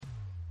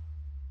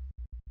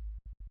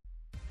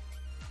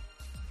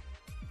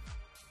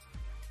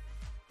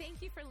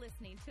Thank you for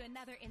listening to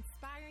another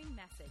inspiring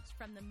message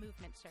from the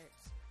Movement Church.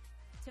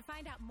 To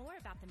find out more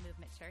about the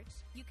Movement Church,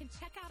 you can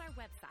check out our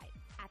website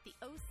at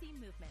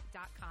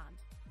theocmovement.com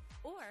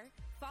or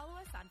follow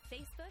us on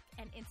Facebook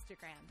and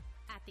Instagram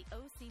at the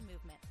OC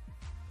Movement.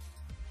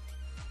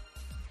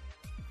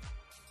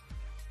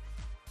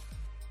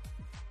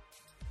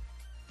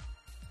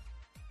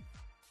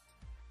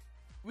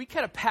 We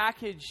kind of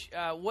package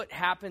what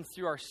happens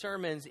through our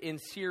sermons in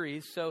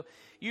series. So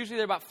usually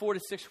they're about 4 to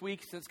 6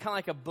 weeks, and it's kind of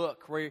like a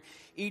book where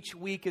each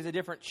week is a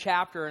different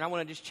chapter. And I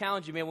want to just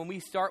challenge you, man, when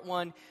we start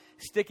one,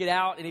 stick it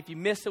out. And if you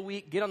miss a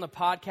week, get on the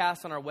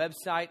podcast on our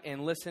website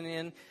and listen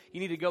in. You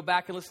need to go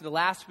back and listen to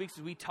last week's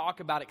as we talk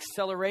about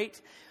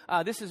Accelerate.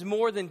 This is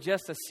more than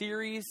just a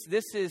series.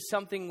 This is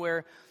something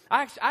where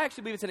I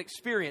actually believe it's an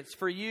experience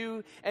for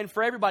you and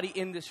for everybody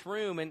in this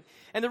room. And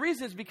the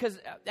reason is because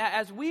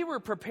as we were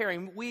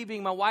preparing, we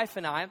being my wife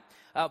and I,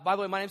 by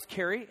the way, my name's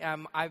Carey.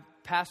 I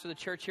pastor the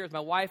church here with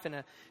my wife and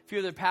a few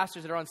other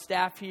pastors that are on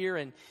staff here.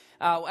 And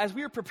as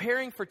we were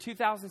preparing for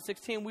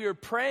 2016, we were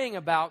praying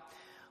about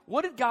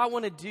what did God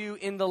want to do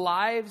in the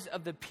lives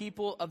of the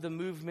people of the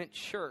Movement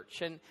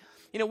Church. And,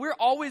 you know, we're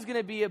always going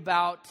to be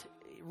about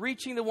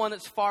reaching the one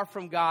that's far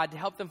from God to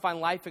help them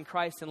find life in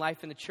Christ and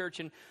life in the church.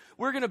 And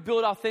we're going to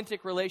build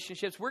authentic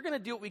relationships. We're going to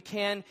do what we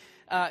can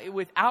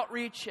with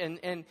outreach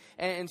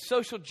and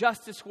social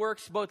justice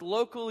works, both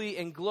locally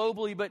and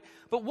globally. But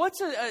what's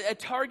a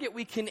target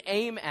we can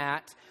aim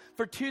at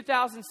for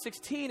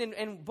 2016?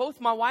 And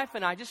both my wife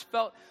and I just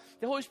felt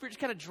the Holy Spirit just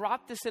kind of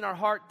dropped this in our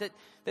heart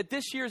that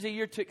this year is a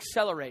year to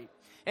accelerate.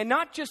 And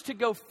not just to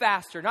go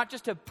faster, not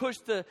just to push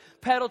the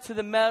pedal to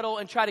the metal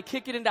and try to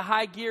kick it into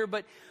high gear,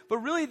 but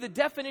really the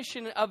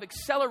definition of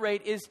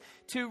accelerate is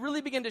to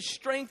really begin to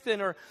strengthen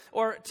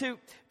or to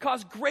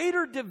cause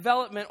greater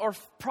development or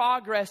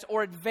progress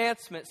or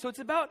advancement. So it's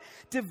about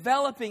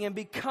developing and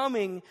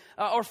becoming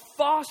or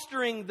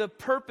fostering the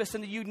purpose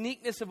and the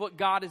uniqueness of what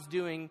God is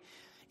doing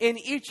in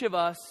each of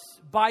us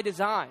by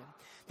design.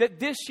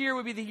 That this year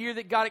would be the year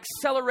that God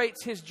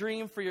accelerates His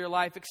dream for your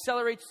life,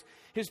 accelerates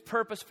His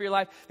purpose for your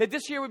life. That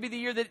this year would be the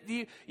year that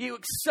you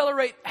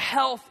accelerate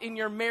health in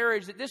your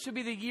marriage. That this would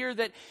be the year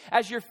that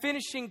as you're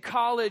finishing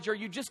college or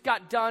you just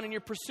got done and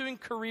you're pursuing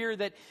career,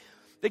 that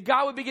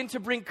God would begin to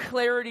bring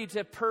clarity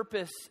to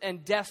purpose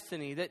and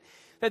destiny.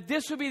 That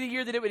this would be the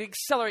year that it would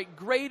accelerate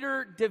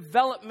greater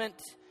development,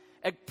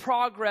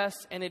 progress,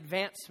 and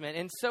advancement.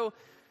 And so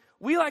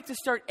we like to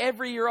start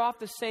every year off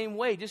the same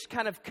way, just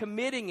kind of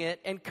committing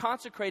it and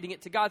consecrating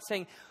it to God,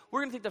 saying,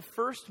 we're going to take the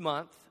first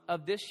month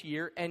of this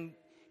year and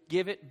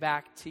give it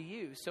back to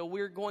you. So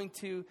we're going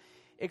to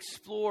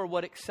explore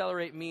what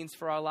accelerate means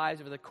for our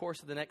lives over the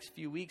course of the next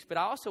few weeks. But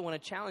I also want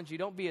to challenge you,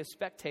 don't be a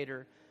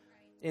spectator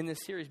in this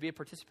series, be a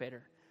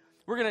participator.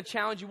 We're going to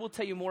challenge you, we'll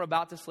tell you more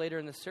about this later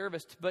in the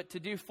service, but to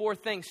do 4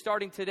 things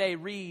starting today: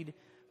 read,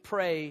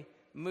 pray,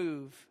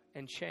 move,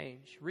 and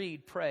change.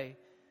 Read, pray,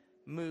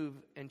 move,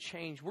 and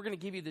change. We're going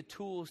to give you the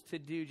tools to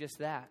do just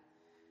that.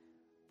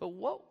 But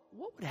what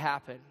would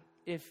happen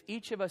if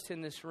each of us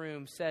in this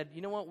room said,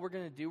 you know what we're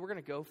going to do? We're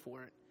going to go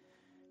for it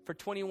for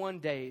 21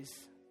 days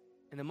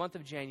in the month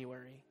of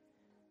January,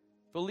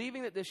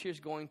 believing that this year is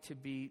going to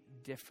be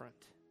different,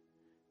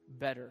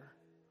 better,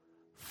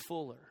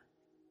 fuller,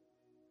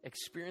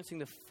 experiencing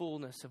the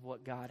fullness of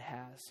what God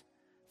has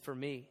for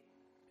me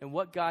and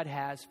what God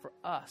has for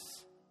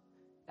us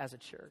as a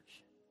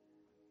church.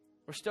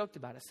 We're stoked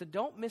about it. So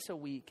don't miss a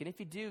week. And if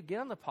you do, get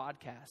on the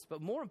podcast.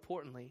 But more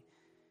importantly,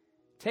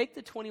 take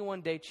the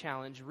 21-day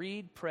challenge.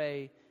 Read,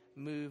 pray,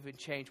 move, and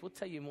change. We'll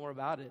tell you more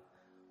about it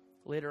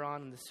later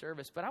on in the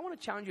service. But I want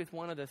to challenge you with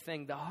one other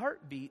thing. The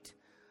heartbeat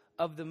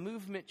of the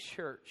Movement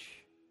Church.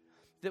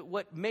 That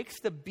what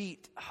makes the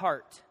beat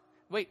heart.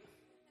 What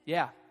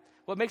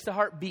makes the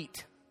heart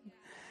beat?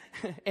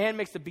 And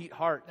makes the beat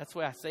heart. That's the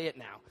way I say it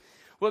now.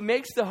 What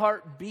makes the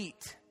heart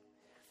beat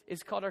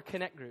is called our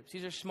Connect groups.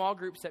 These are small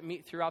groups that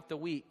meet throughout the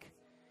week.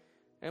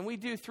 And we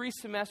do 3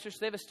 semesters. So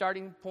they have a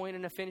starting point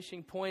and a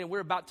finishing point. And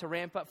we're about to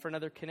ramp up for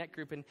another Connect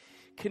group. And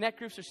Connect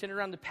groups are centered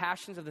around the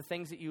passions of the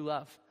things that you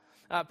love.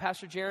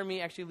 Pastor Jeremy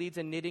actually leads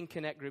a knitting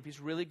Connect group. He's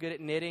really good at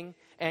knitting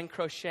and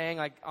crocheting,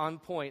 like on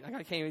point. Like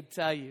I can't even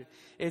tell you.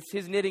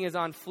 His knitting is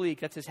on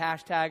fleek. That's his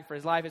hashtag for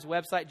his life. His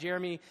website,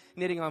 Jeremy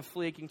Knitting on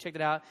Fleek. You can check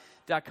it out.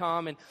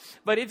 .com.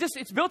 But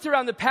it's built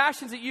around the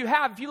passions that you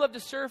have. If you love to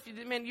surf,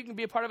 man, you can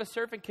be a part of a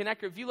surf and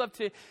Connect group. If you love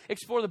to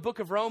explore the book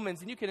of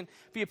Romans, then you can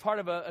be a part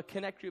of a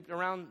Connect group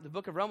around the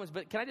book of Romans.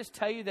 But can I just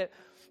tell you that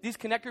these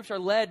Connect groups are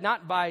led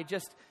not by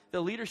just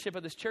the leadership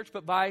of this church,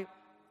 but by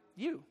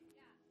you.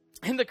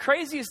 And the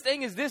craziest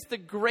thing is this: the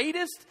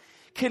greatest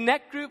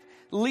Connect group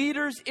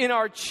leaders in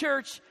our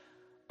church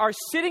are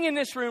sitting in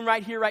this room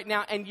right here, right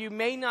now, and you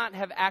may not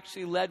have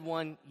actually led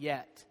one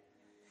yet.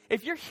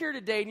 If you're here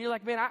today and you're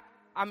like, man,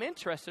 I'm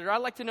interested, or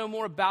I'd like to know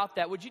more about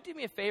that, would you do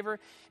me a favor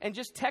and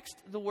just text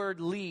the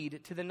word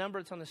lead to the number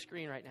that's on the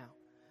screen right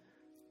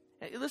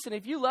now? Listen,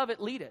 if you love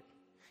it, lead it.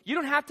 You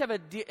don't have to have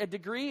a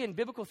degree in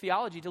biblical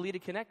theology to lead a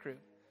Connect group.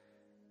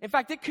 In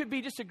fact, it could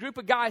be just a group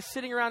of guys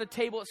sitting around a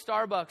table at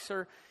Starbucks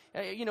or,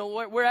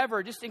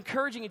 wherever, just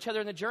encouraging each other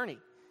in the journey.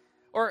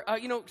 Or,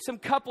 some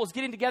couples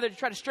getting together to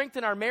try to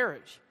strengthen our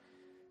marriage.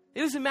 It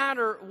doesn't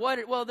matter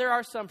what, there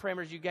are some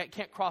parameters you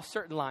can't cross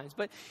certain lines.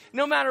 But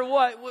no matter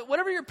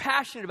whatever you're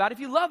passionate about, if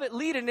you love it,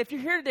 lead it. And if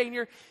you're here today and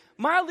you're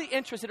mildly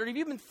interested, or if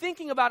you've been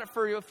thinking about it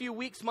for a few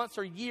weeks, months,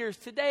 or years,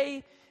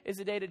 today is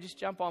the day to just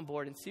jump on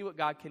board and see what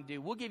God can do.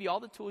 We'll give you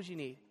all the tools you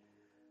need.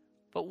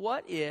 But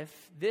what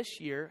if this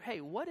year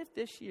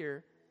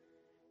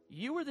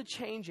you were the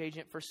change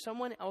agent for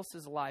someone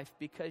else's life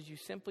because you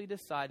simply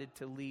decided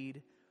to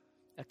lead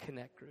a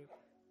connect group?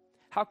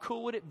 How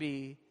cool would it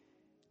be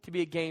to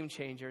be a game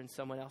changer in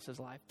someone else's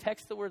life?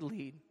 Text the word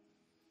lead.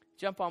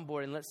 Jump on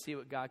board and let's see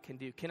what God can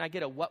do. Can I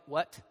get a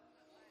what?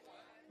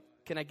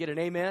 Can I get an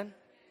amen?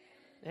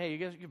 Hey, you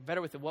guys, you're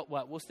better with the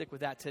what. We'll stick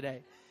with that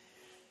today.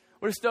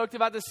 We're stoked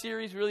about this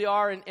series, really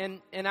are.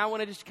 And I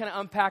want to just kind of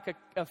unpack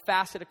a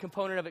facet, a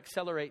component of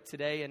Accelerate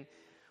today. And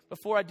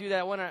before I do that,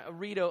 I want to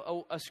read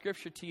a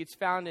scripture to you. It's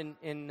found in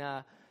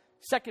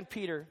 2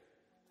 Peter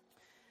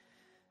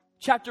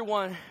chapter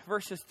 1,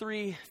 verses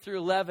 3 through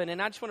 11.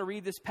 And I just want to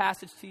read this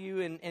passage to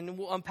you, and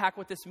we'll unpack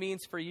what this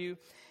means for you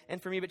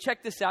and for me. But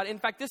check this out. In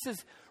fact, this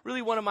is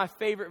really one of my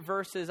favorite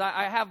verses.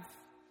 I have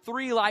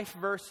 3 life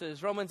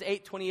verses: Romans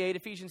 8:28,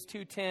 Ephesians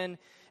 2:10,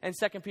 and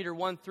 2 Peter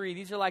 1:3.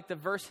 These are like the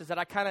verses that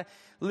I kind of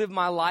live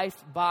my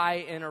life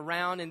by and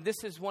around. And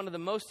this is one of the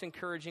most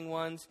encouraging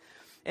ones.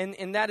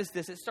 And that is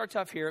this. It starts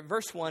off here at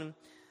verse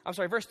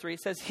 3. It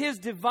says, His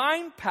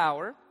divine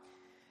power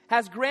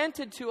has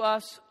granted to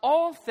us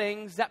all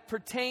things that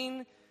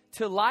pertain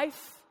to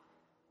life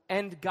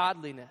and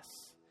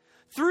godliness,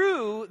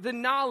 through the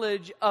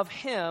knowledge of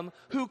Him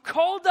who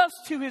called us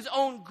to His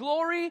own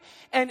glory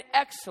and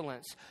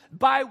excellence,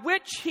 by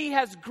which He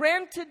has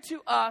granted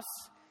to us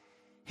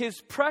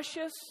His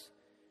precious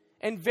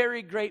and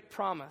very great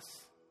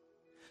promise,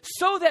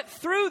 so that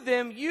through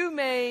them you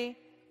may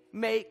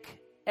make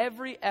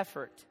every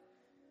effort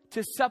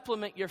to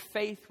supplement your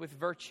faith with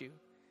virtue,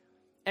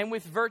 and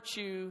with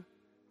virtue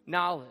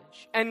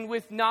knowledge, and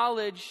with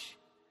knowledge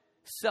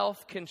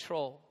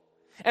self-control,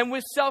 and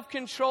with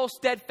self-control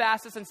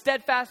steadfastness, and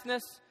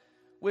steadfastness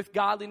with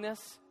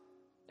godliness,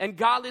 and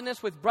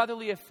godliness with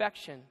brotherly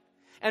affection,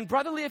 and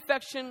brotherly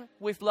affection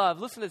with love.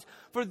 Listen to this.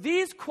 For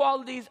these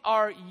qualities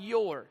are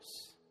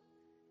yours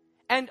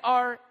and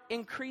are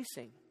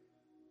increasing.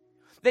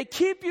 They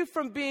keep you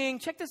from being,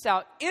 check this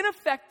out,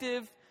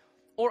 ineffective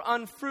or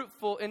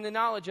unfruitful in the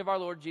knowledge of our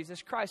Lord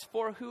Jesus Christ.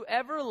 For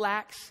whoever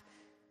lacks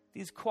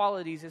these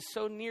qualities is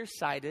so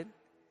nearsighted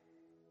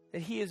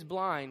that he is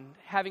blind,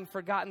 having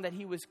forgotten that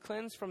he was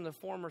cleansed from the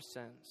former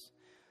sins.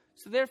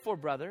 So therefore,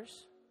 brothers,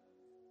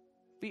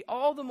 be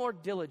all the more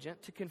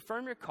diligent to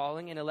confirm your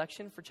calling and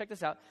election. For check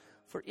this out.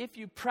 For if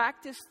you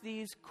practice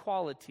these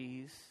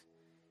qualities,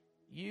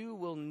 you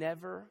will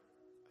never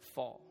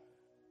fall.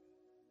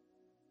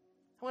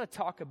 I want to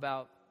talk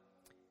about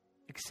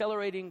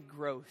accelerating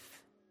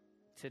growth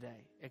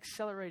today.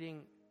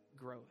 Accelerating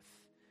growth.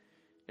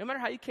 No matter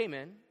how you came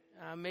in,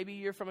 maybe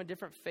you're from a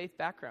different faith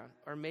background,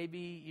 or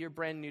maybe you're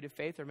brand new to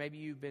faith, or maybe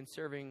you've been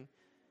serving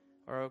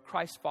or a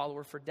Christ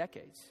follower for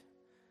decades.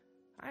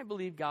 I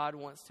believe God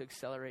wants to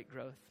accelerate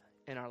growth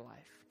in our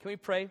life. Can we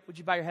pray? Would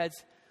you bow your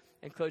heads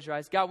and close your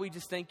eyes? God, we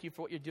just thank you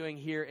for what you're doing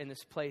here in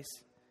this place.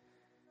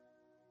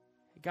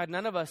 God,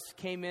 none of us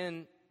came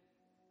in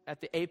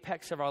at the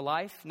apex of our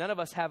life. None of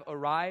us have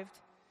arrived.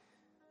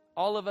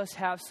 All of us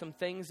have some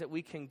things that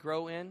we can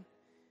grow in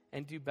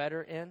and do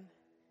better in.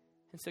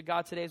 And so,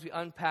 God, today as we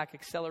unpack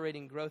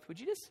accelerating growth, would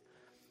you just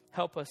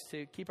help us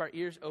to keep our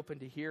ears open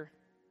to hear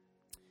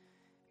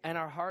and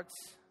our hearts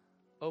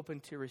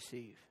open to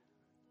receive?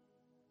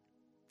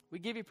 We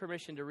give you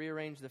permission to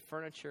rearrange the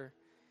furniture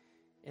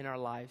in our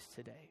lives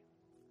today.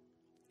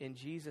 In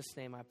Jesus'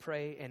 name I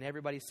pray. And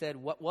everybody said,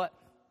 what?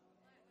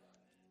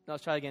 No,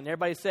 let's try again.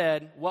 Everybody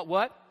said,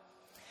 what?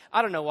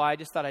 I don't know why. I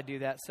just thought I'd do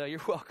that. So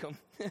you're welcome.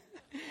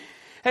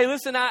 Hey,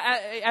 listen,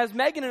 as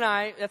Megan and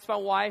I, that's my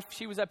wife,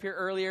 she was up here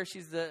earlier.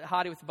 She's the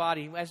hottie with the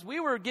body. As we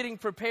were getting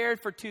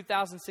prepared for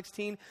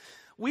 2016,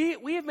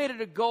 we have made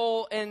it a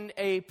goal and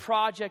a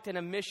project and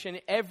a mission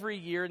every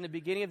year in the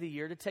beginning of the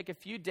year to take a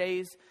few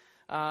days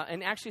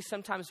and actually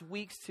sometimes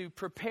weeks to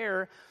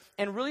prepare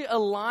and really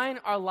align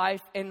our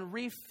life and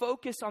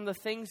refocus on the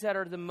things that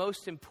are the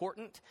most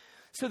important,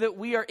 so that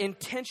we are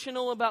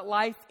intentional about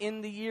life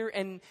in the year.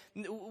 And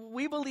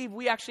we believe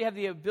we actually have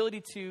the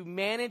ability to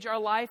manage our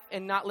life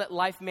and not let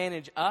life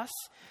manage us.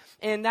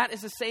 And that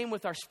is the same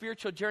with our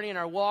spiritual journey and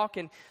our walk.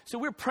 And so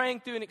we're praying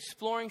through and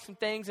exploring some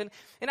things. And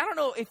I don't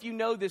know if you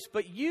know this,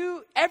 but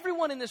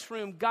everyone in this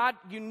room, God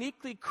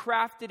uniquely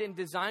crafted and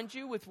designed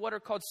you with what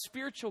are called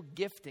spiritual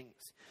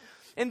giftings.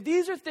 And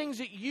these are things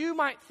that you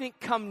might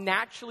think come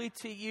naturally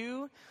to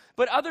you,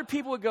 But other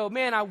people would go,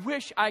 man, I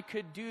wish I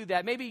could do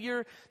that. Maybe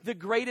you're the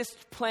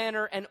greatest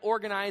planner and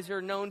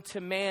organizer known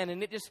to man,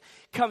 and it just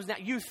comes down.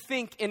 You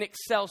think in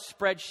Excel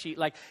spreadsheet,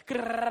 like,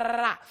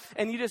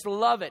 and you just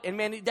love it. And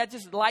man, that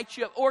just lights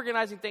you up.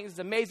 Organizing things is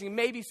amazing.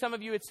 Maybe some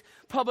of you, it's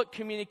public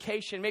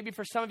communication. Maybe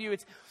for some of you,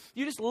 it's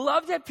you just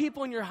love to have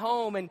people in your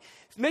home and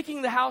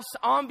making the house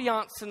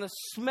ambiance and the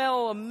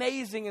smell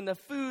amazing and the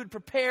food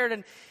prepared,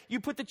 and you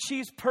put the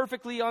cheese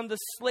perfectly on the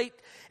slate,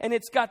 and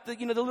it's got the,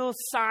 the little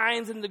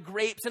signs and the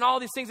grapes and all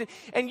these things.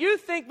 And you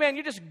think, man,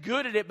 you're just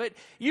good at it, but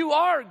you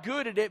are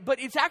good at it, but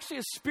it's actually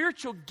a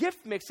spiritual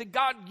gift mix that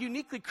God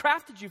uniquely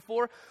crafted you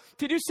for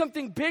to do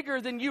something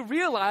bigger than you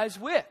realize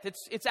with.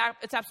 It's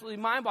absolutely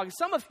mind-boggling.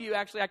 Some of you,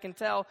 actually, I can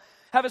tell,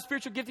 have a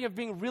spiritual gifting of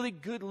being really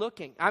good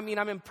looking. I mean,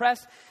 I'm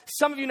impressed.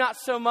 Some of you not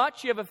so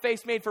much. You have a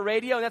face made for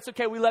radio, and that's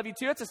okay. We love you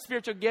too. It's a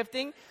spiritual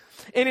gifting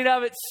in and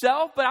of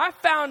itself. But I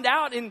found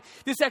out in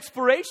this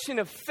exploration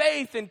of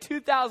faith in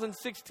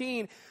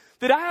 2016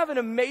 that I have an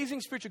amazing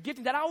spiritual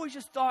gifting that I always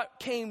just thought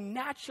came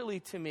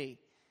naturally to me.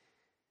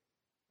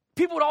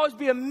 People would always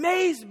be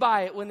amazed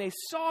by it when they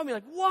saw me,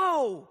 like,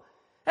 whoa,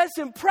 that's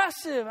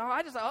impressive.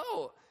 I just thought,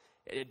 oh,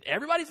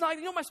 everybody's not,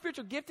 you know what my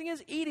spiritual gifting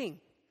is? Eating.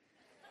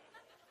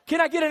 Can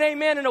I get an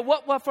amen and a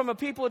what from a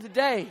people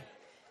today?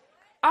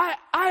 I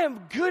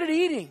am good at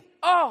eating.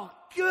 Oh,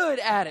 good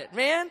at it,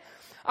 man.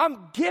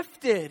 I'm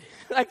gifted.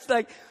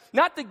 like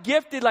not the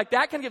gifted like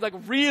that kind of gift,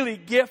 like really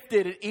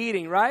gifted at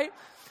eating, right?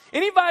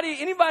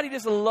 Anybody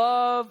just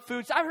love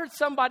food? So I've heard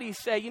somebody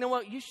say, you know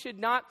what, you should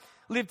not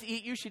live to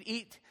eat, you should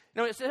eat.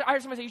 No, I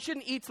heard somebody say, you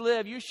shouldn't eat to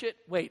live, you should,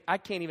 wait,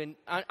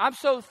 I'm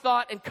so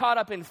thought and caught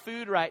up in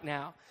food right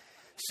now.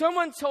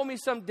 Someone told me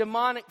some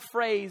demonic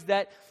phrase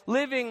that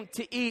living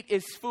to eat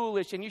is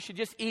foolish and you should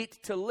just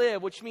eat to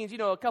live, which means,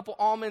 a couple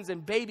almonds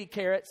and baby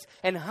carrots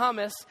and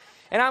hummus.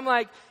 And I'm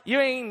like, you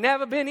ain't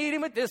never been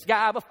eating with this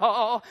guy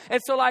before.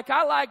 And so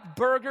I like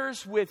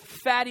burgers with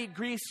fatty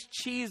grease,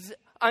 cheese,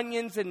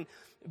 onions, and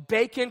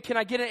bacon. Can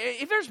I get it?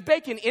 If there's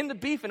bacon in the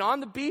beef and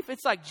on the beef,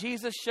 it's like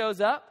Jesus shows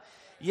up.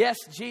 Yes,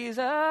 Jesus.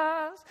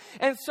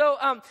 And so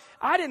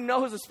I didn't know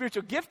it was a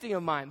spiritual gifting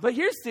of mine. But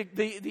here's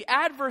the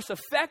adverse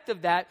effect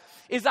of that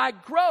is I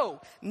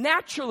grow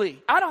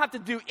naturally. I don't have to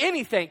do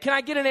anything. Can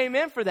I get an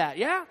amen for that?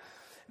 Yeah?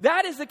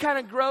 That is the kind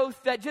of growth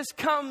that just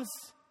comes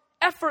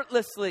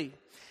effortlessly.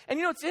 And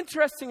what's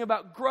interesting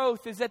about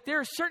growth is that there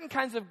are certain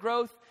kinds of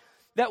growth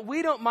that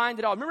we don't mind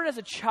at all. Remember as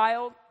a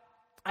child,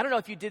 I don't know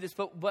if you did this,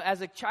 but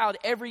as a child,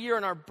 every year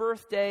on our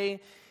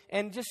birthday,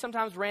 and just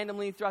sometimes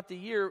randomly throughout the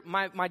year,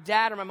 my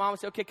dad or my mom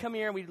would say, okay, come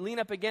here. And we'd lean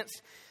up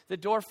against the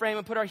door frame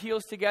and put our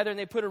heels together. And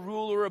they'd put a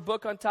ruler or a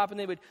book on top. And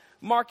they would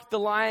mark the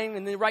line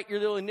and then write your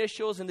little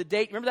initials and the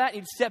date. Remember that? And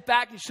you'd step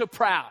back and you're so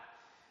proud.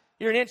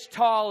 You're an inch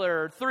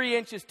taller, 3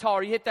 inches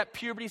taller. You hit that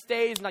puberty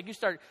stage and you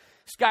start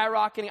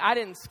skyrocketing. I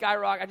didn't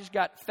skyrocket. I just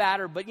got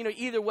fatter. But,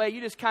 either way,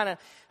 you just kind of,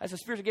 as a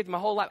spiritual gift my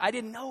whole life, I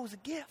didn't know it was a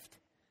gift.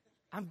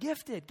 I'm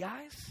gifted,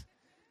 guys.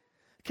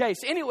 Okay,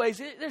 so anyways,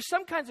 there's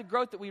some kinds of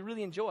growth that we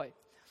really enjoy.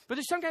 But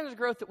there's some kinds of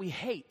growth that we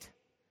hate,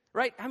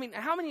 right? I mean,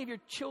 how many of your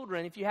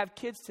children, if you have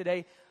kids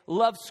today,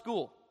 love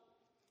school?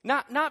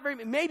 Not very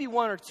many, maybe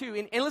one or two.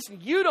 And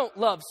listen, you don't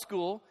love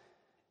school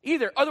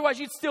either. Otherwise,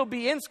 you'd still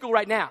be in school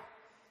right now.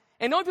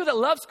 And the only people that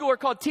love school are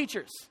called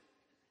teachers,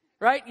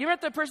 right? You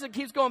remember the person that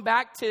keeps going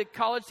back to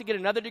college to get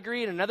another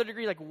degree and another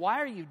degree? Like,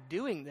 why are you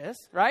doing this,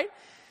 right?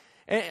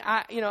 And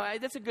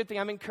that's a good thing.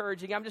 I'm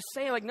encouraging. I'm just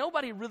saying,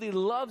 nobody really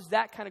loves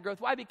that kind of growth.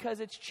 Why? Because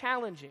it's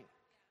challenging.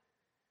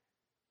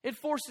 It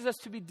forces us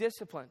to be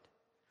disciplined.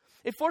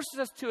 It forces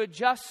us to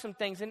adjust some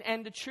things.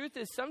 And the truth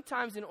is,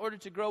 sometimes in order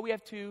to grow, we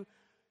have to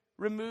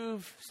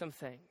remove some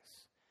things.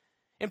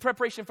 In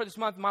preparation for this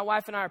month, my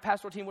wife and I, our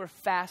pastoral team, we're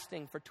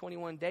fasting for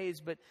 21 days.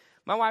 But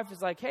my wife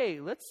was like,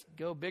 hey, let's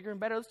go bigger and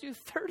better. Let's do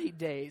 30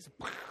 days.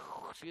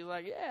 She's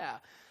like, yeah.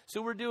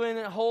 So we're doing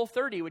a whole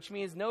 30, which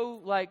means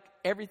no,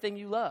 everything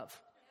you love.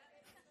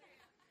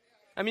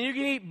 I mean, you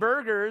can eat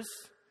burgers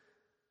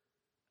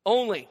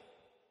only.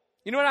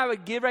 You know what I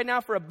would give right now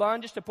for a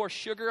bun, just to pour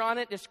sugar on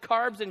it, just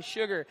carbs and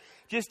sugar,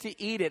 just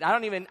to eat it.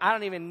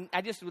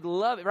 I just would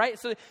love it, right?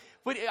 So,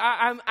 but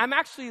I'm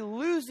actually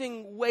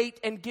losing weight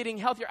and getting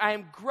healthier. I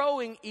am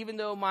growing even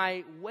though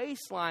my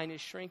waistline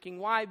is shrinking.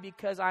 Why?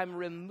 Because I'm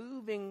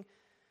removing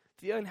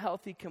the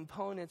unhealthy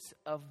components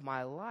of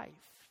my life.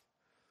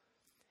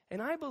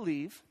 And I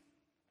believe,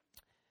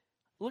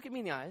 look at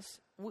me in the eyes,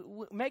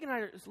 Megan and I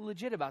are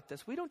legit about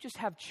this. We don't just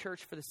have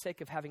church for the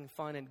sake of having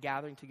fun and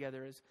gathering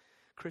together as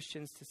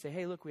Christians to say,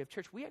 hey, look, we have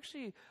church. We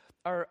actually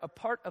are a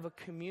part of a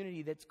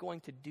community that's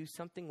going to do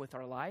something with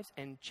our lives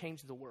and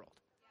change the world.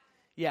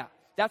 Yeah.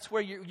 that's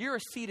where you're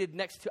seated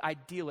next to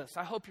idealists.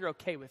 I hope you're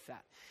okay with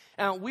that.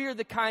 We are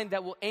the kind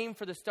that will aim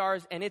for the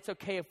stars, and it's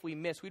okay if we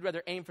miss. We'd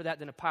rather aim for that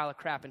than a pile of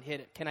crap and hit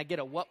it. Can I get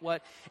a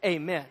what?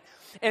 Amen.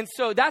 And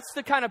so that's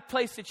the kind of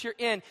place that you're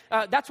in.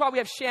 That's why we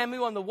have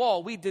Shamu on the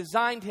wall. We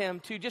designed him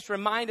to just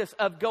remind us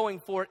of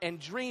going for it and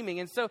dreaming.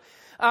 And so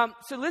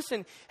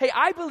listen, hey,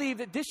 I believe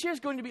that this year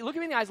is going to be, look at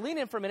me in the eyes, lean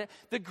in for a minute,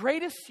 the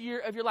greatest year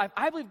of your life.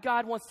 I believe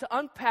God wants to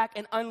unpack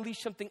and unleash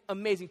something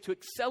amazing to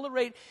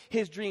accelerate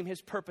his dream,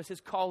 his purpose,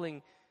 his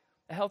calling,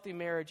 a healthy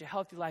marriage, a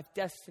healthy life,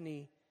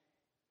 destiny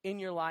in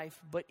your life,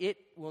 but it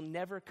will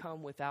never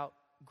come without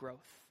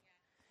growth.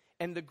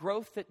 And the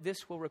growth that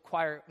this will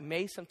require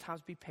may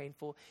sometimes be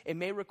painful. It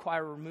may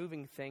require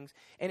removing things,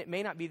 and it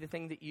may not be the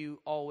thing that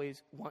you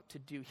always want to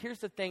do. Here's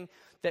the thing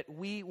that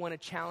we want to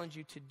challenge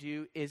you to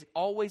do is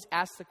always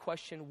ask the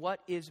question,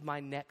 what is my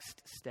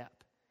next step?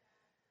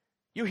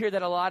 You'll hear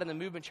that a lot in the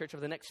Movement Church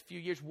over the next few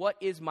years. What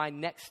is my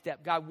next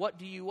step? God,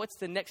 what's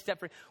the next step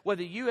for you?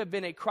 Whether you have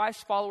been a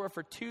Christ follower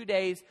for 2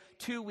 days,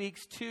 2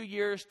 weeks, 2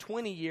 years,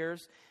 20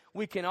 years,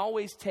 we can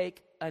always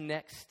take a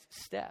next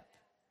step.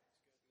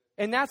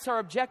 And that's our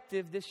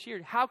objective this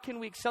year. How can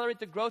we accelerate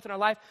the growth in our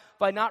life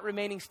by not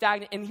remaining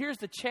stagnant? And here's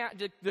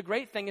the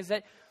great thing is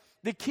that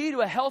the key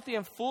to a healthy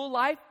and full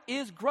life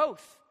is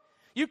growth.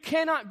 You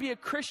cannot be a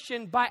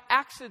Christian by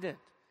accident.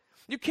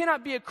 You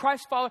cannot be a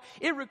Christ follower.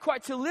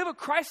 To live a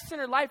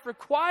Christ-centered life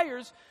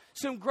requires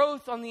some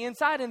growth on the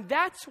inside. And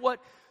that's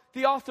what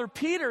the author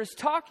Peter is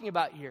talking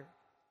about here.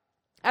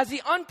 As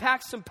he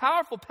unpacks some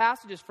powerful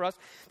passages for us,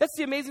 that's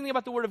the amazing thing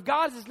about the Word of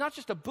God is it's not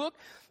just a book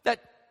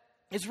that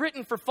is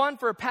written for fun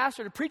for a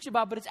pastor to preach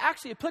about, but it's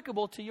actually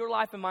applicable to your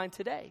life and mine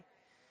today.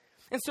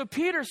 And so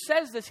Peter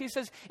says this. He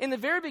says, in the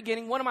very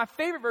beginning, one of my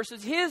favorite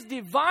verses, his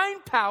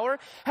divine power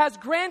has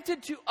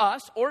granted to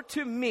us, or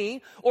to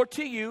me, or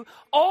to you,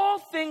 all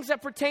things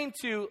that pertain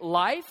to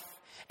life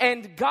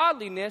and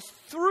godliness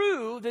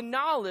through the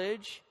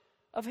knowledge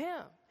of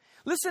him.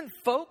 Listen,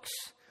 folks.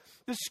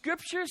 The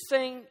scripture is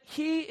saying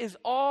he is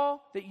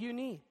all that you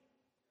need.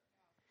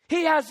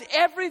 He has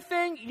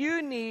everything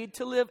you need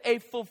to live a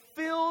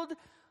fulfilled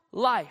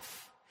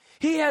life.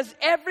 He has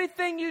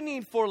everything you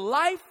need for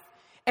life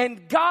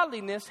and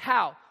godliness.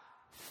 How?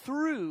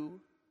 Through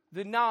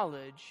the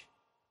knowledge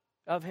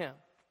of him.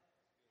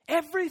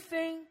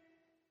 Everything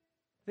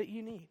that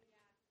you need.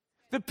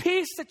 The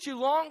peace that you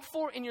long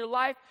for in your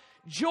life.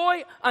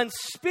 Joy,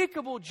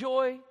 unspeakable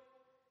joy.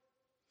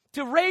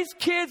 To raise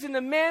kids in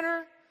the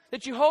manner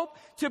that you hope,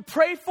 to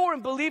pray for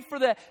and believe for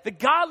the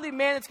godly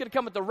man that's going to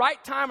come at the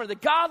right time, or the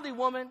godly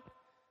woman.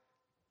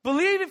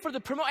 Believing for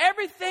the promote,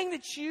 everything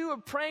that you are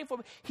praying for.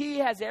 He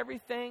has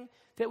everything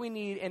that we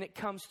need, and it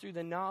comes through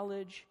the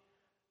knowledge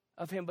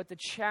of him. But the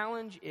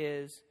challenge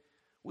is,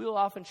 we will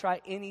often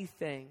try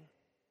anything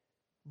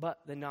but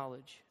the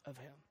knowledge of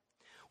him.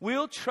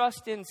 We'll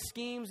trust in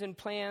schemes and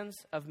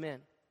plans of men.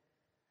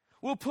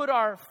 We'll put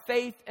our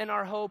faith and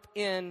our hope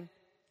in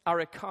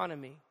our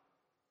economy.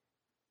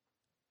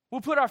 We'll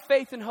put our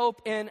faith and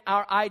hope in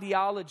our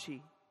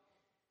ideology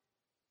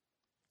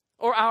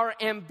or our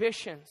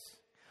ambitions.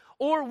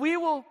 Or we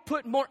will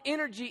put more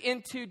energy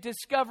into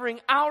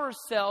discovering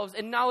ourselves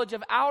and knowledge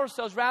of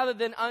ourselves rather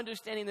than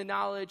understanding the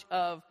knowledge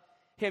of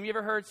him. You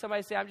ever heard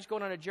somebody say, I'm just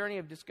going on a journey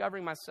of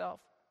discovering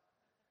myself?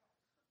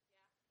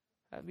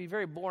 That'd be a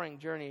very boring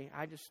journey.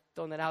 I just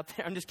throwing that out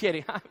there. I'm just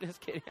kidding.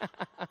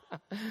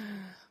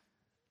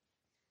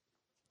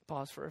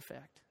 Pause for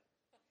effect.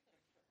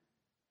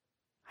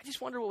 I just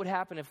wonder what would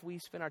happen if we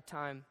spent our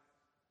time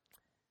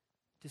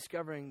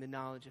discovering the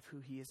knowledge of who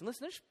he is. And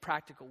listen, there's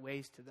practical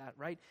ways to that,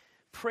 right?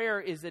 Prayer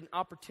is an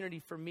opportunity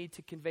for me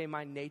to convey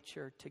my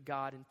nature to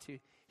God and to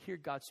hear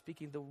God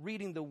speaking.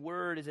 Reading the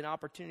Word is an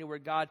opportunity where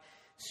God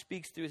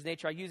speaks through his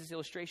nature. I use this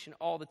illustration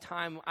all the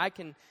time. I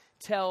can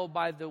tell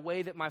by the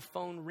way that my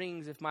phone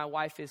rings if my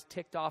wife is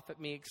ticked off at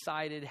me,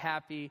 excited,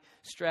 happy,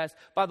 stressed.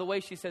 By the way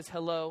she says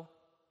hello.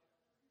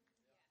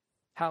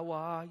 How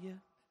are you?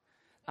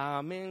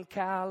 I'm in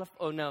California.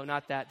 Oh, no,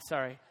 not that.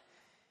 Sorry.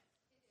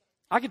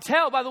 I can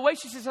tell by the way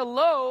she says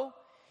hello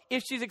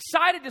if she's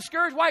excited,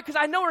 discouraged. Why? Because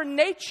I know her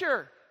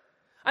nature.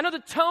 I know the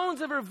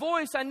tones of her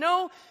voice. I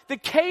know the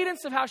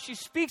cadence of how she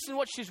speaks and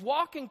what she's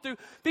walking through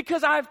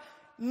because I've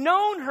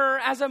known her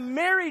as a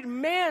married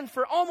man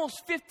for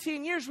almost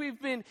 15 years.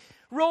 We've been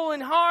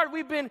rolling hard.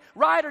 We've been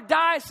ride or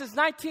die since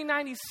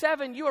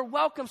 1997. You are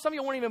welcome. Some of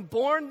you weren't even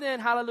born then.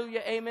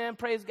 Hallelujah. Amen.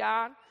 Praise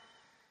God.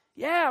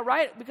 Yeah,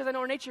 right, because I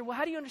know her nature. Well,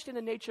 how do you understand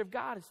the nature of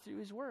God? It's through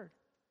his word.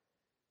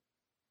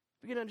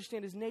 We can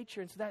understand his nature,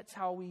 and so that's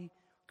how we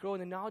grow in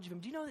the knowledge of him.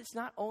 Do you know that it's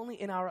not only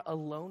in our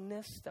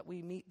aloneness that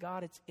we meet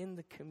God, it's in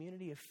the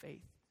community of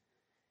faith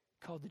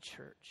called the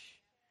church.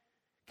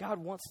 God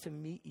wants to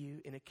meet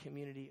you in a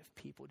community of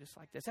people just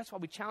like this. That's why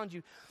we challenge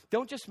you,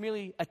 don't just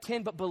merely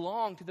attend, but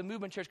belong to the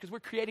Movement Church, because we're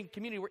creating a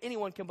community where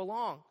anyone can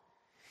belong.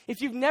 If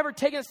you've never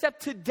taken a step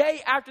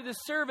today after this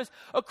service,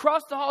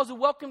 across the hall is a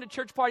welcome to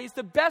church party. It's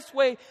the best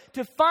way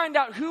to find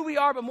out who we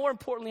are, but more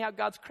importantly, how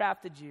God's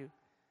crafted you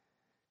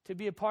to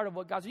be a part of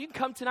what God's doing. You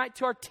can come tonight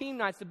to our team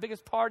nights, the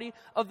biggest party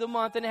of the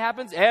month, and it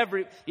happens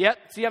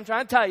see, I'm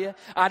trying to tell you.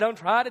 I don't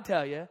try to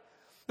tell you.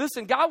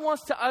 Listen, God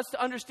wants us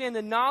to understand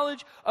the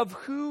knowledge of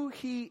who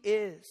he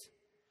is,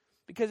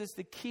 because it's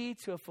the key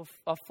to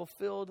a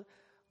fulfilled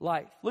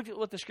life. Look at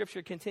what the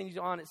scripture continues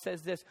on. It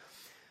says this: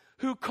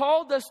 who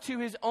called us to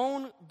his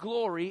own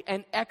glory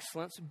and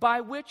excellence,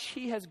 by which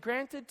he has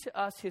granted to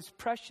us his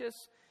precious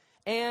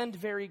and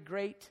very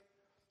great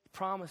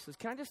promises.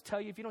 Can I just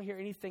tell you, if you don't hear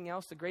anything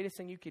else, the greatest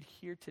thing you could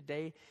hear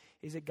today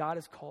is that God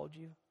has called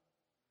you.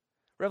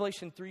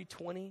 Revelation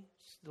 3:20,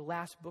 the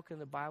last book in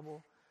the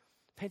Bible,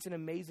 paints an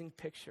amazing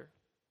picture.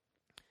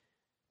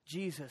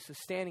 Jesus is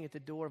standing at the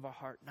door of our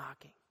heart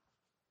knocking.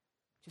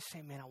 Just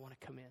saying, man, I want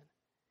to come in.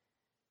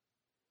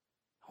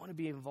 I want to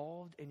be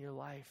involved in your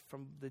life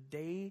from the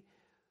day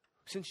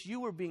since you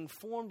were being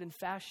formed and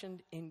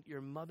fashioned in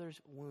your mother's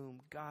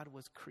womb. God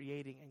was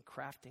creating and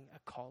crafting a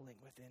calling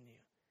within you.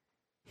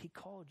 He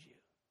called you.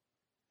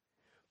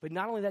 But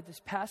not only that,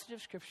 this passage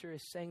of scripture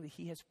is saying that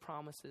he has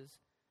promises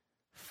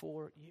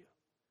for you.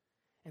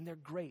 And they're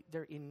great.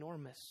 They're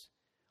enormous.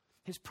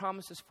 His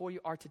promises for you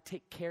are to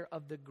take care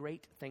of the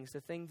great things,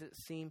 the things that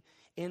seem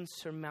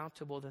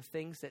insurmountable, the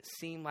things that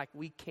seem like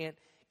we can't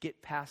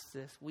get past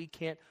this. We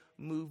can't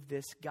move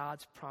this.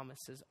 God's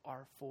promises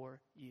are for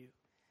you.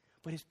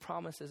 But his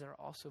promises are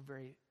also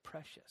very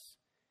precious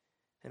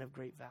and of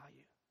great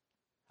value.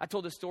 I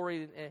told this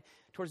story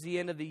towards the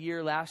end of the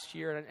year last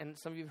year, and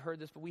some of you have heard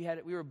this, but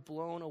we were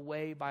blown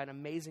away by an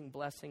amazing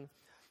blessing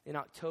in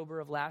October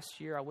of last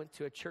year. I went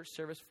to a church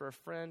service for a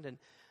friend, and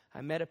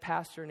I met a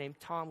pastor named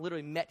Tom,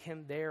 literally met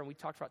him there, and we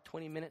talked for about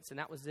 20 minutes, and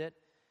that was it.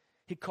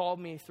 He called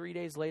me 3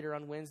 days later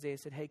on Wednesday and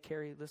said, hey,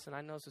 Carey, listen,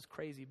 I know this is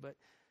crazy, but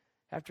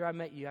after I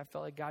met you, I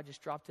felt like God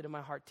just dropped it in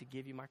my heart to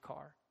give you my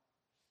car.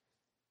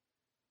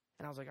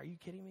 And I was like, are you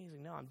kidding me? He's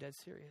like, no, I'm dead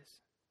serious.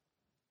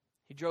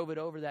 He drove it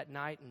over that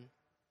night, and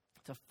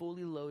it's a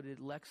fully loaded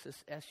Lexus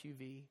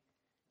SUV,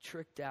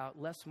 tricked out,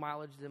 less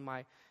mileage than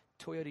my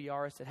Toyota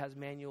Yaris that has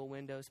manual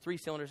windows. 3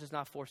 cylinders, it's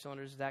not 4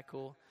 cylinders. Is that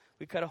cool?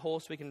 We cut a hole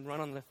so we can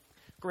run on the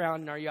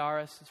ground in our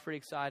Yaris. It's pretty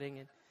exciting.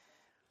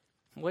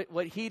 And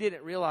what he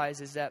didn't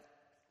realize is that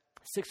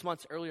 6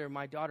 months earlier,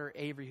 my daughter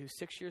Avery, who's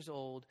 6 years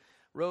old,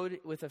 rode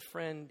with a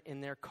friend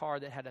in their car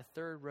that had a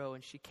third row,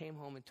 and she came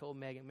home and told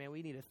Megan, man,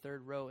 we need a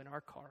third row in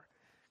our car.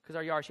 Because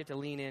our Yaris, you have to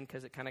lean in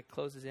because it kind of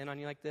closes in on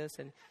you like this.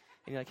 And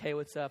you're like, hey,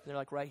 what's up? And they're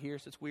like right here,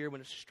 so it's weird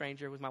when it's a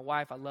stranger. With my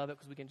wife, I love it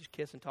because we can just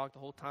kiss and talk the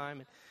whole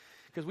time.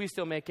 Because we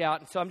still make out.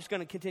 And so I'm just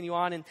going to continue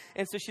on.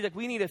 And so she's like,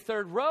 we need a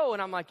third row.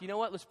 And I'm like, you know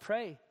what? Let's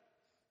pray.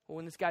 Well,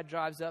 when this guy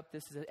drives up,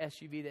 this is an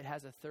SUV that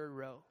has a third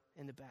row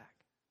in the back.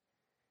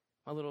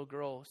 My little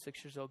girl,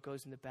 6 years old,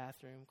 goes in the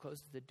bathroom,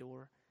 closes the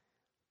door.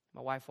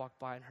 My wife walked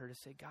by and heard her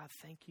say, God,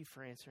 thank you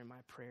for answering my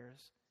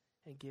prayers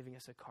and giving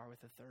us a car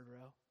with a third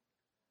row.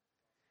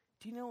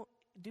 Do you know,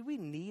 do we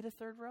need a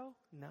third row?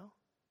 No.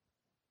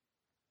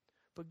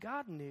 But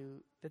God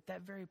knew that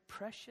that very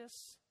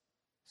precious,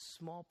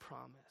 small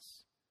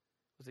promise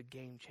was a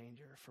game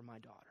changer for my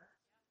daughter.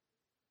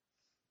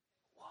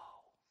 Whoa.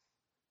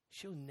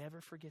 She'll never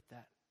forget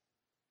that.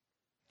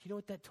 Do you know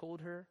what that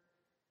told her?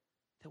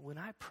 That when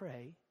I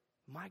pray,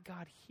 my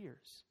God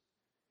hears.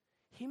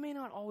 He may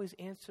not always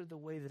answer the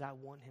way that I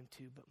want him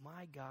to, but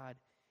my God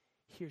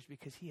hears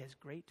because he has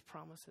great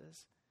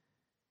promises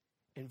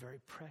and very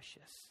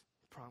precious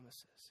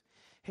promises.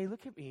 Hey,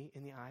 look at me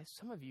in the eyes.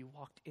 Some of you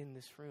walked in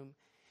this room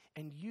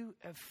and you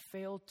have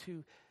failed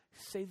to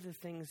say the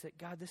things that,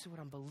 God, this is what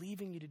I'm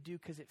believing you to do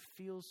because it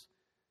feels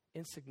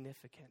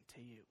insignificant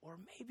to you. Or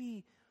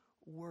maybe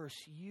worse,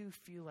 you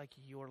feel like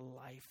your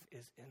life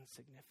is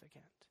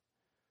insignificant.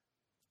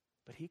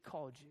 But he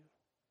called you.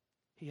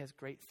 He has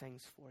great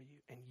things for you,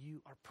 and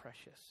you are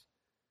precious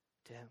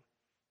to him.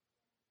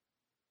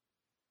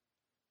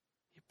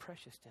 You're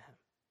precious to him.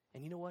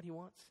 And you know what he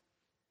wants?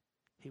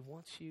 He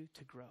wants you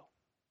to grow.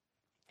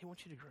 He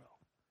wants you to grow.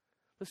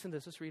 Listen to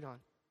this. Let's read on.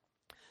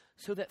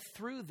 So that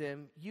through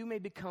them you may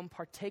become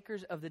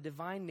partakers of the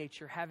divine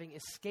nature, having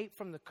escaped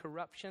from the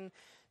corruption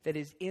that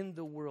is in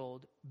the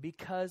world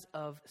because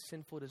of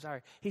sinful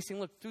desire. He's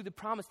saying, look, through the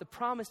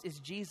promise is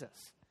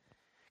Jesus.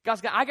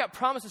 God's got, I got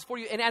promises for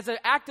you, and as an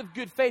act of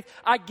good faith,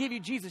 I give you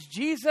Jesus.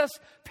 Jesus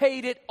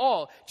paid it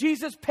all.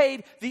 Jesus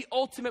paid the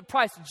ultimate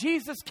price.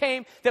 Jesus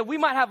came that we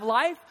might have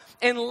life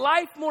and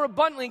life more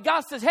abundantly. And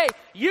God says, hey,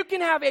 you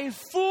can have a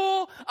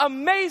full,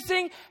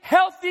 amazing,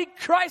 healthy,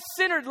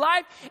 Christ-centered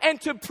life,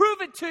 and to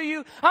prove it to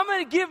you, I'm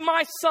going to give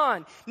my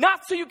son,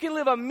 not so you can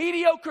live a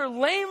mediocre,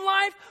 lame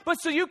life, but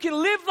so you can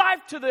live life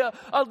to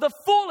the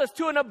fullest,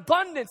 to an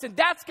abundance. And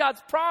that's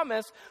God's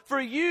promise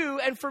for you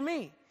and for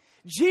me.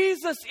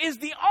 Jesus is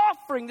the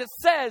offering that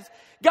says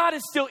God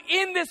is still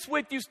in this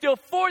with you, still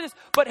for this,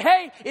 but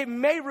hey, it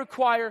may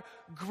require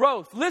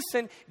growth.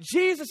 Listen,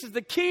 Jesus is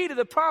the key to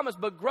the promise,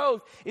 but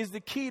growth is the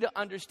key to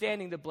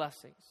understanding the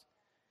blessings.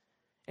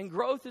 And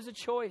growth is a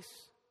choice.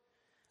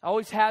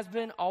 Always has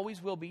been, always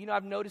will be. You know,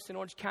 I've noticed in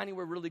Orange County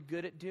we're really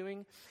good at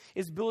doing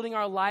is building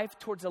our life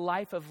towards a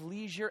life of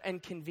leisure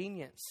and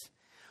convenience.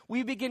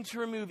 We begin to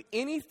remove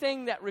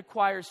anything that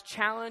requires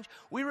challenge.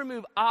 We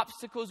remove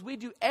obstacles. We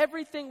do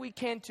everything we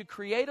can to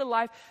create a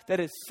life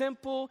that is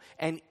simple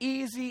and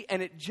easy,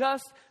 and it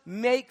just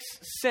makes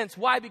sense.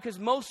 Why? Because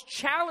most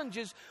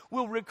challenges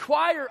will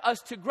require us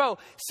to grow.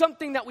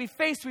 Something that we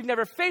face we've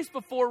never faced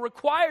before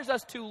requires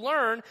us to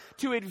learn,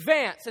 to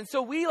advance. And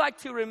so we like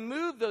to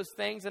remove those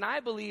things, and I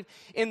believe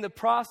in the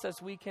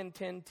process we can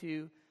tend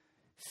to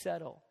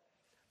settle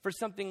for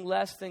something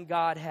less than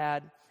God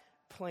had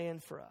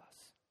planned for us.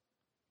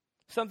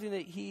 Something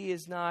that he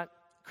has not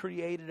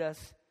created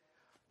us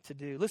to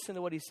do. Listen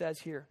to what he says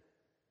here.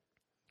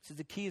 He says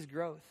the key is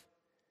growth.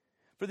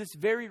 For this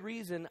very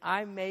reason,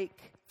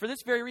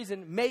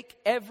 make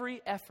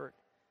every effort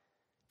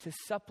to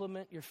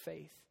supplement your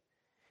faith.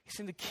 He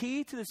said the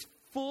key to this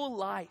full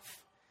life,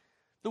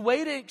 the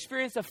way to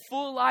experience a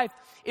full life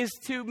is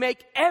to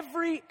make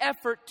every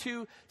effort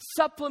to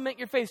supplement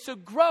your faith. So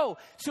grow.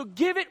 So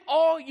give it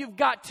all you've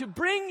got. To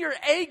bring your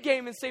A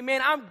game and say,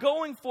 man, I'm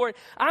going for it.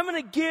 I'm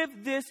going to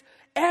give this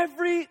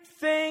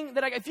everything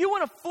that I got. If you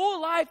want a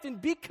full life, then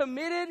be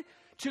committed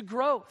to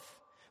growth.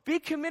 Be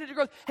committed to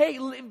growth. Hey,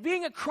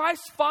 being a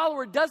Christ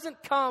follower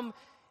doesn't come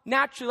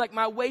naturally like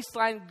my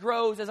waistline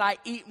grows as I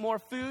eat more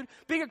food.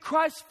 Being a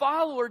Christ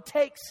follower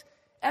takes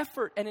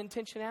effort and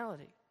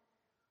intentionality.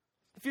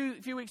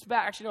 A few weeks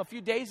back, actually no, a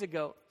few days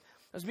ago,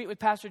 I was meeting with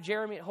Pastor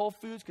Jeremy at Whole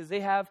Foods because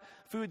they have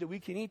food that we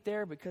can eat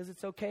there because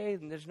it's okay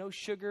and there's no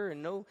sugar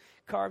and no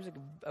carbs, like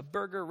a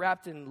burger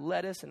wrapped in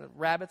lettuce, and the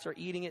rabbits are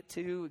eating it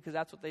too because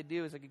that's what they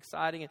do. It's like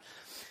exciting. And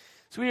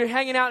so we were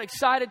hanging out,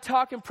 excited,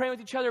 talking, praying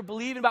with each other,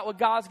 believing about what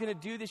God's going to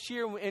do this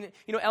year. And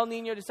El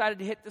Nino decided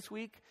to hit this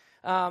week.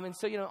 And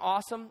so,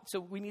 awesome.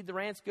 So we need the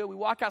rain. It's good. We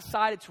walk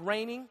outside. It's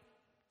raining.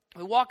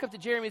 We walk up to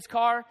Jeremy's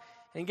car,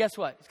 and guess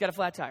what? He's got a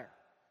flat tire,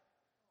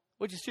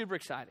 which is super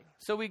exciting.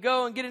 So we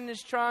go and get in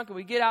his trunk, and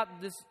we get out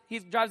he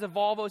drives a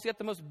Volvo. He's got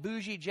the most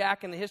bougie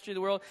jack in the history of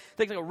the world.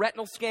 Takes like a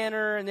retinal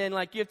scanner, and then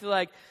you have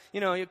to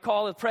you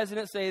call the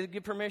president, say,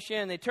 give permission,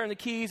 and they turn the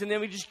keys, and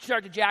then we just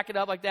start to jack it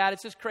up like that.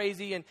 It's just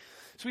crazy. And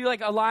so we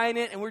align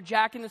it, and we're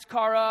jacking this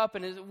car up,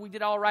 and we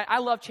did all right. I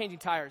love changing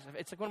tires.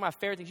 It's one of my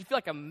favorite things. You feel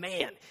like a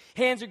man.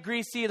 Hands are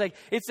greasy.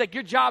 It's like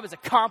your job is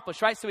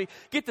accomplished, right? So we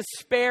get the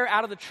spare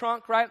out of the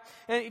trunk, right?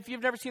 And if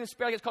you've never seen a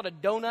spare, it's called a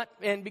donut,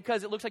 and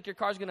because it looks like your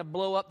car's going to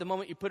blow up the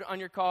moment you put it on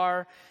your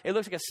car, it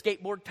looks like a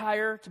skateboard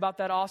tire. It's about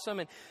that awesome.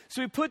 And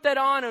so we put that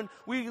on, and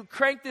we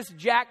crank this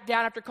jack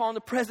down after calling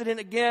the president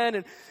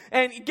again,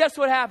 and guess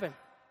what happened?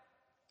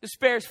 The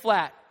spare's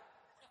flat.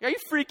 Are you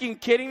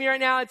freaking kidding me right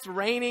now? It's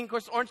raining. Of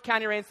course, Orange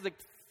County rains. So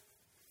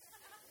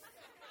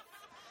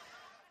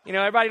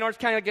everybody in Orange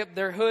County get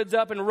their hoods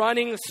up and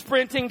running,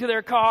 sprinting to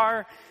their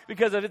car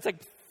because of it's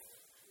like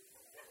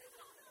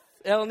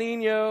El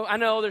Nino. I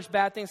know there's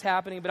bad things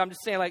happening, but I'm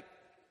just saying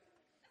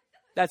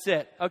that's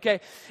it. Okay.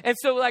 And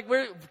so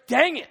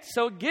dang it.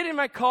 So get in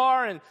my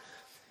car and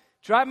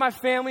drive my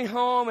family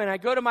home, and I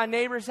go to my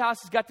neighbor's house.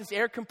 He's got this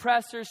air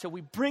compressor. So we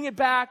bring it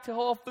back to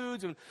Whole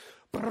Foods, and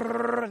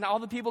all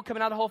the people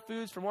coming out of Whole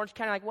Foods from Orange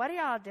County what are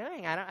y'all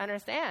doing? I don't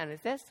understand.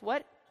 Is this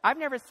what? I've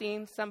never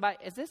seen somebody.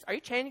 Are you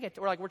changing it?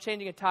 We're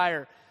changing a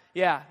tire.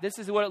 Yeah, this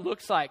is what it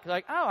looks like.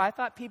 Oh, I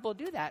thought people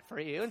do that for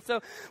you. And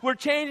so we're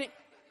changing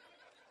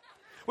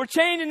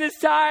this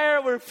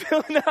tire. We're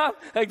filling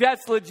up.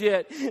 That's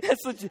legit.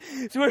 That's legit.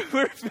 So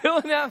we're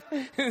filling up.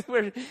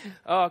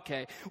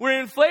 Okay. We're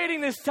inflating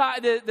this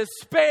the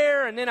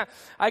spare, and then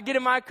I get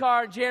in my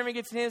car. Jeremy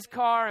gets in his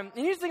car. And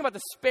here's the thing about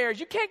the spares.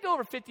 You can't go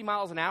over 50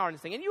 miles an hour in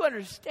this thing. And you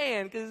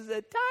understand because it's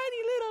a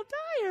tiny little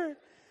tire.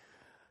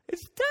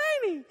 It's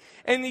tiny.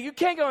 And you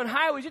can't go on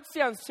highways. You have to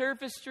stay on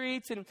surface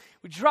streets. And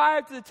we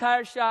drive to the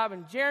tire shop,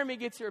 and Jeremy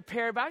gets it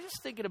repaired. But I was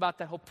just thinking about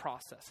that whole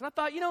process. And I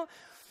thought, it'd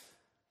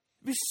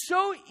be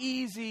so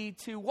easy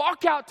to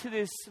walk out to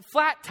this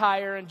flat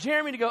tire and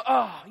Jeremy to go,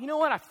 oh, you know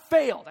what? I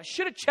failed. I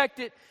should have checked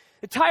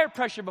the tire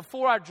pressure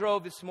before I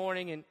drove this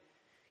morning. And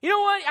you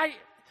know what?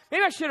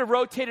 Maybe I should have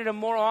rotated them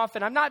more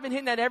often. I've not been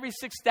hitting that every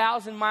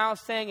 6,000 miles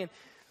thing, and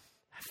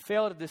I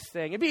failed at this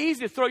thing. It'd be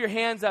easy to throw your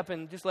hands up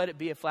and just let it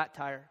be a flat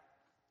tire.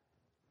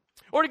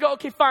 Or to go,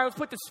 okay, fine, let's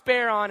put the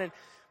spare on and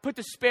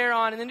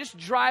then just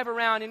drive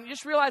around and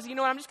just realize, you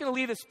know what? I'm just going to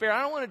leave the spare.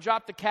 I don't want to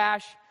drop the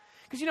cash.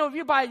 Because, if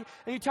you buy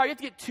a new tire, you have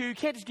to get two. You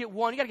can't just get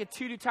one. You got to get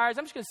two new tires.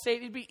 I'm just going to say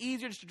it'd be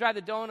easier just to drive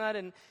the donut.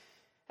 And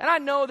I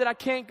know that I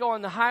can't go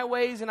on the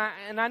highways. And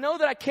I know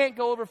that I can't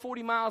go over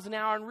 40 miles an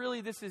hour. And really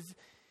this is,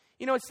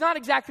 it's not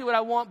exactly what I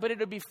want, but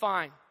it'll be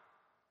fine.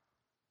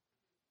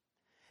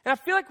 And I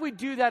feel like we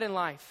do that in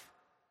life.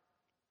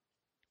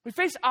 We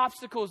face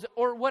obstacles,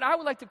 or what I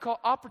would like to call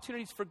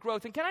opportunities for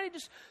growth. And can I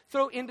just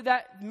throw into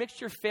that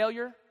mixture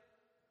failure?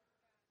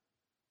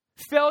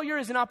 Failure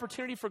is an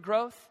opportunity for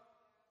growth.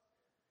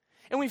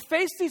 And we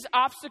face these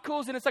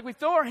obstacles, and it's like we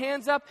throw our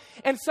hands up.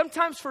 And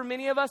sometimes for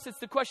many of us, it's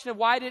the question of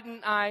why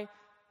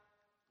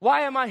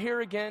am I here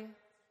again?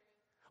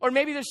 Or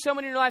maybe there's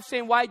someone in your life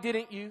saying, why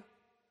didn't you?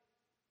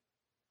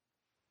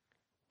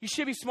 You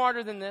should be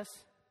smarter than this.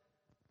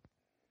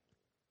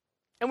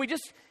 And we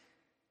just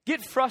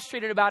get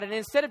frustrated about it. And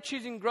instead of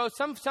choosing growth,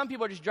 some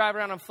people just drive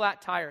around on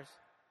flat tires.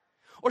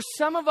 Or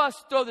some of us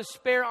throw the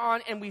spare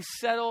on and we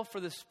settle for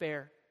the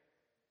spare.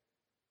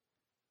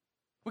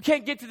 We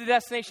can't get to the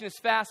destination as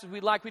fast as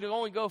we'd like. We'd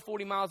only go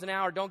 40 miles an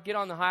hour. Don't get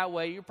on the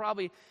highway. You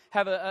probably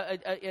have a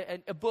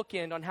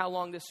bookend on how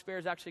long this spare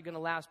is actually going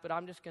to last, but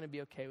I'm just going to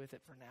be okay with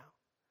it for now.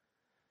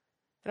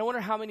 And I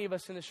wonder how many of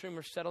us in this room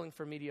are settling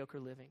for mediocre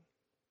living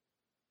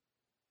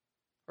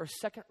or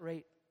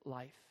second-rate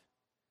life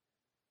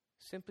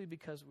simply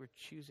because we're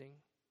choosing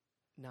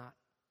not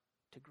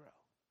to grow.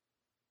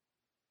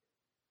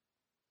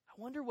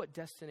 I wonder what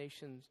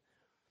destinations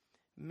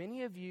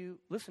many of you,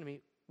 listen to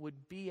me,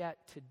 would be at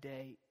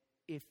today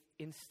if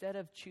instead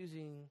of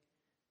choosing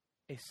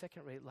a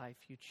second-rate life,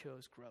 you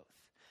chose growth.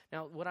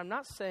 Now, what I'm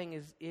not saying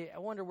is, I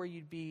wonder where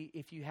you'd be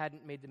if you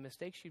hadn't made the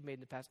mistakes you'd made in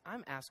the past.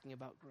 I'm asking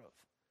about growth.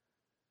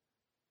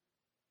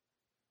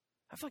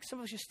 I feel like some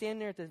of us just stand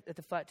there at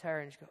the flat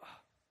tire and just go, oh,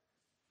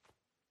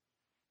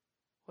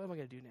 what am I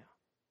going to do now?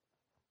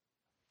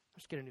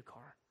 Let's get a new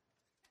car.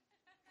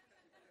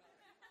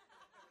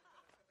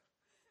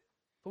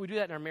 But we do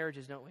that in our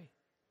marriages, don't we?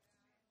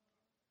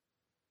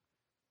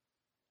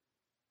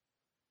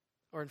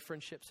 Or in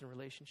friendships and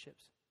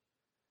relationships.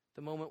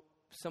 The moment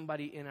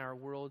somebody in our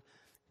world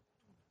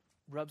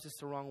rubs us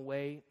the wrong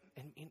way,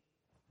 and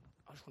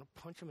I just want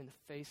to punch them in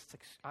the face.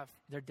 It's like,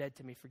 they're dead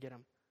to me, forget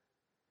them.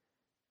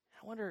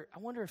 I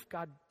wonder if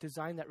God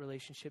designed that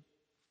relationship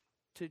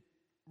to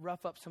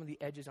rough up some of the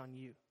edges on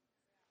you.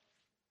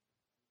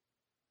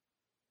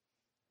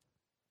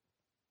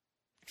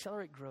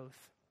 Accelerate growth.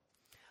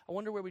 I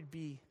wonder where we'd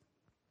be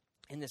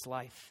in this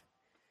life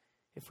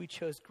if we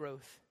chose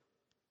growth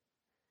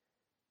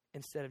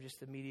instead of just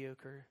the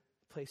mediocre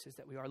places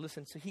that we are.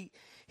 Listen, so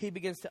he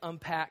begins to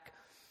unpack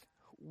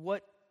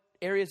what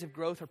areas of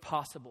growth are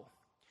possible.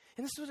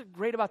 And this is what's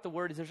great about the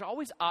word is there's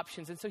always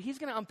options. And so he's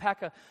going to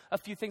unpack a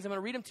few things. I'm going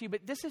to read them to you,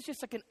 but this is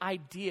just like an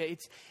idea.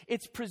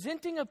 It's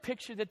presenting a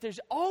picture that there's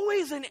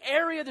always an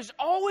area, there's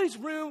always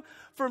room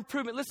for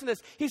improvement. Listen to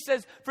this. He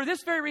says, for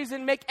this very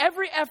reason, make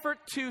every effort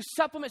to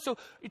supplement. So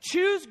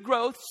choose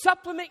growth,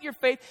 supplement your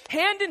faith,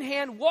 hand in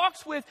hand,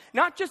 walks with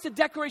not just a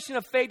declaration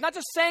of faith, not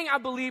just saying I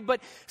believe,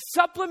 but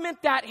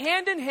supplement that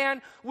hand in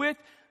hand with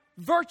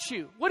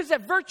virtue. What is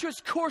that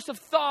virtuous course of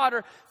thought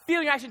or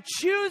feeling or action?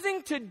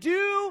 Choosing to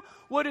do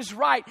what is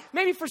right.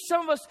 Maybe for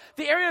some of us,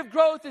 the area of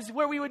growth is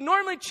where we would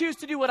normally choose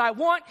to do what I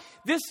want.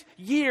 This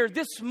year,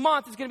 this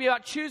month is going to be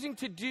about choosing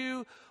to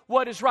do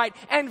what is right.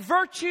 And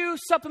virtue,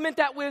 supplement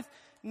that with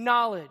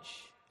knowledge.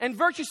 And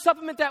virtue,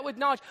 supplement that with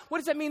knowledge. What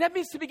does that mean? That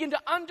means to begin to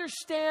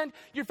understand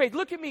your faith.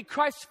 Look at me,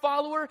 Christ's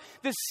follower.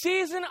 The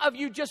season of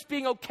you just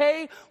being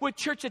okay with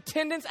church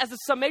attendance as a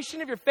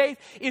summation of your faith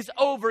is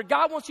over.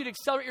 God wants you to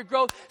accelerate your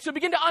growth. So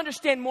begin to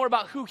understand more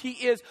about who He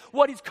is,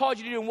 what He's called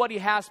you to do, and what He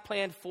has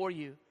planned for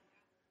you.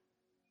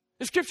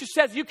 The scripture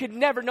says you could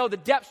never know the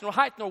depths, nor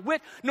height, nor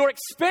width, nor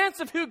expanse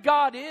of who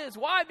God is.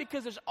 Why?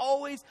 Because there's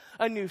always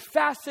a new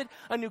facet,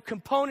 a new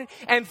component.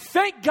 And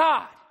thank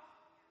God.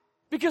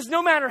 Because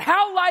no matter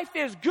how life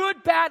is,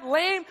 good, bad,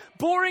 lame,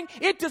 boring,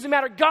 it doesn't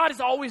matter. God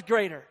is always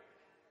greater.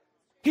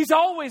 He's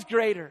always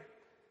greater.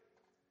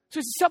 So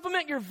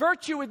supplement your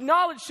virtue with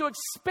knowledge. So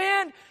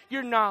expand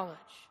your knowledge.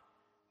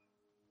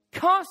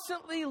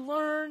 Constantly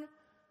learn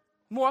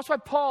more. That's why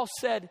Paul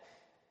said,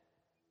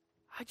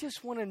 I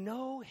just want to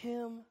know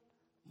Him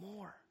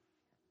more.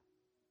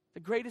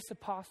 The greatest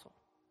apostle.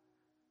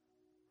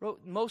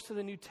 Wrote most of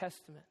the New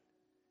Testament.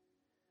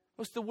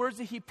 Most of the words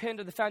that he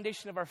penned are the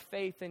foundation of our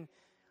faith. And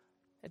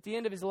at the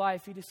end of his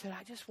life, he just said,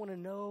 I just want to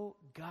know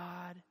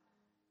God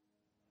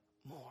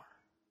more.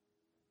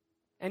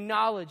 And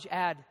knowledge,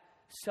 add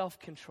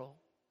self-control.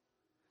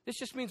 This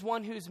just means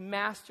one who's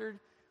mastered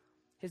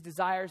his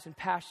desires and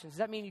passions. Does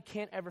that mean you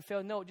can't ever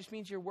fail? No, it just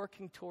means you're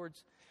working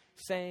towards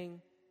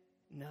saying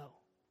no.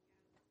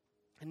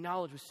 And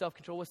knowledge with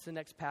self-control. What's the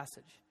next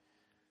passage?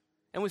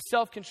 And with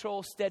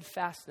self-control,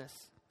 steadfastness.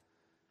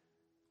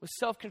 With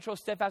self-control,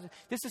 steadfastness.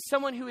 This is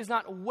someone who is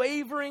not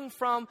wavering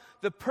from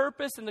the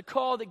purpose and the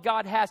call that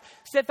God has.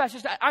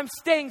 Steadfast, I'm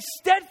staying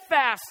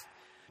steadfast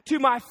to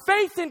my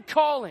faith and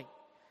calling.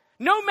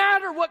 No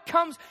matter what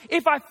comes,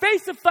 if I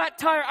face a flat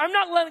tire, I'm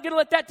not going to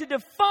let that to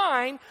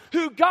define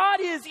who God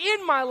is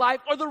in my life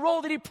or the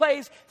role that He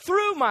plays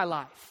through my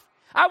life.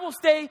 I will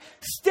stay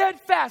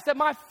steadfast, that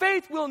my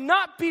faith will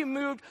not be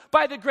moved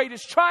by the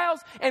greatest trials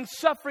and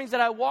sufferings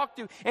that I walk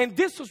through. And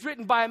this was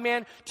written by a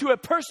man to a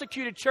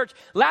persecuted church.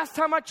 Last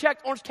time I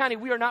checked, Orange County,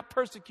 we are not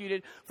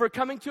persecuted for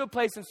coming to a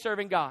place and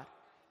serving God.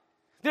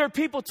 There are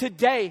people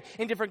today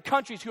in different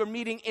countries who are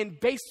meeting in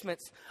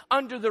basements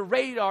under the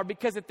radar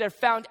because if they're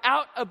found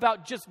out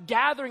about just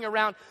gathering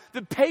around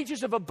the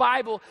pages of a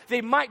Bible,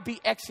 they might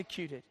be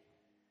executed.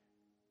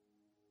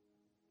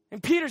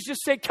 And Peter's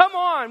just saying, come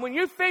on, when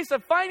you face a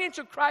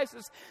financial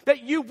crisis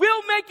that you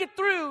will make it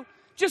through,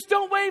 just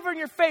don't waver in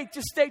your faith,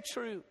 just stay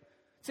true.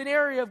 It's an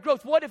area of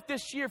growth. What if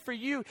this year for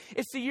you,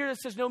 it's the year that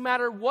says no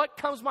matter what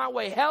comes my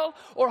way, hell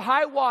or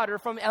high water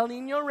from El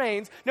Nino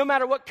rains, no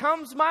matter what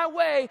comes my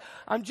way,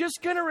 I'm just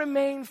going to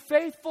remain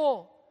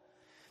faithful.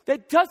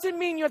 that doesn't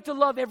mean you have to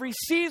love every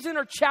season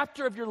or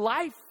chapter of your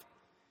life.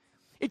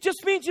 It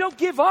just means you don't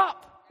give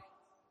up.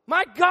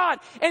 My God.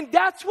 And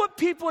that's what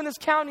people in this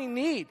county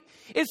need,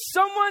 is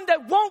someone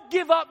that won't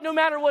give up no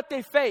matter what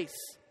they face.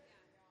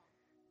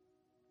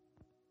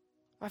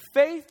 My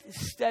faith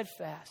is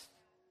steadfast.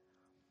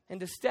 And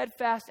to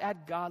steadfast add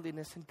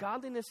godliness. And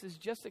godliness is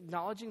just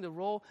acknowledging the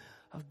role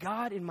of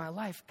God in my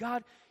life.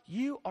 God,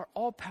 you are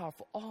all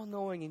powerful, all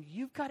knowing, and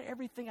you've got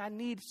everything I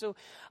need. So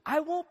I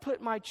won't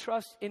put my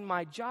trust in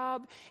my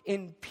job,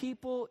 in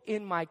people,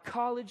 in my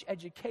college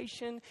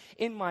education,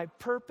 in my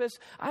purpose.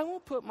 I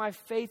won't put my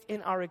faith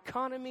in our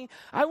economy.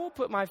 I won't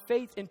put my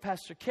faith in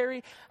Pastor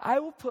Carey. I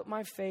will put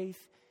my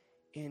faith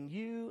in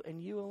you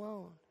and you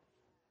alone.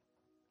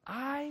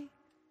 I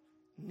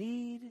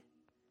need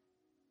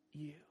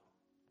you.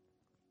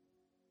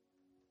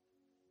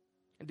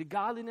 And to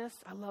godliness,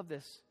 I love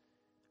this,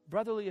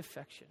 brotherly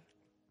affection.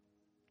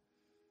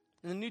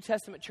 In the New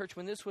Testament church,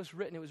 when this was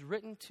written, it was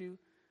written to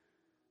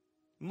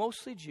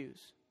mostly Jews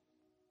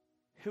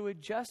who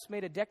had just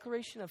made a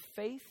declaration of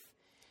faith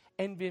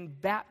and been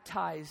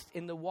baptized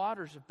in the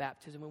waters of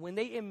baptism. And when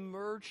they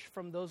emerged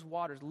from those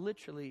waters,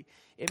 literally,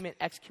 it meant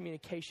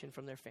excommunication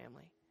from their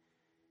family.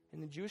 In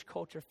the Jewish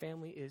culture,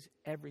 family is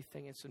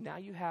everything. And so now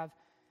you have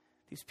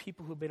these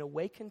people who have been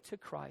awakened to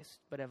Christ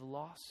but have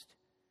lost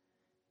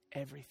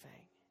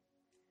everything.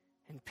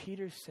 And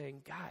Peter's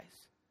saying,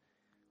 guys,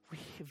 we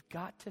have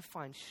got to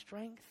find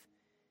strength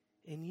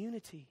in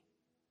unity.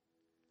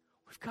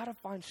 We've got to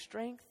find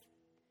strength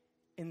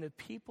in the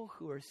people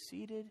who are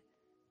seated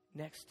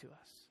next to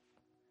us.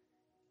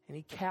 And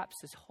he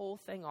caps this whole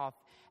thing off,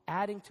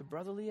 adding to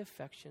brotherly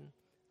affection,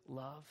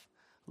 love.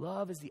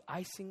 Love is the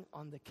icing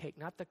on the cake,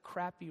 not the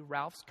crappy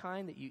Ralph's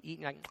kind that you eat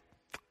and like,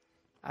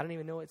 I don't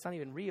even know, it's not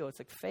even real. It's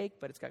like fake,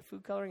 but it's got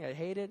food coloring. I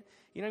hate it.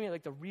 You know what I mean?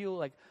 Like the real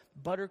like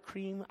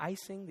buttercream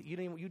icing that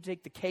you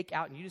take the cake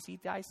out and you just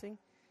eat the icing.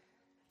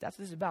 That's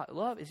what this is about.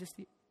 Love is just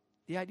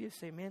the idea of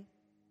saying, man,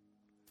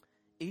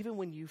 even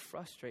when you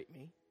frustrate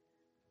me,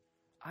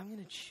 I'm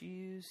going to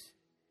choose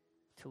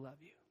to love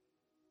you.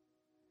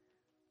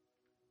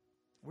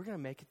 We're going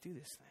to make it through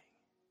this thing.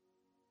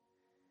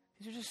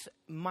 These are just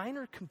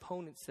minor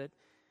components that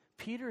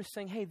Peter is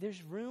saying, hey,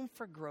 there's room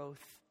for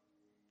growth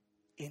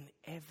in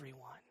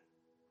everyone.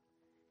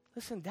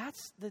 Listen,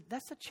 that's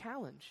a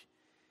challenge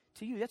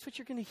to you. That's what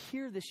you're going to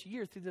hear this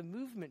year through the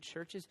movement,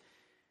 church, is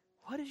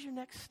what is your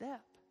next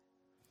step?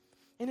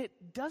 And it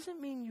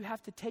doesn't mean you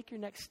have to take your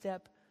next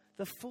step,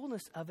 the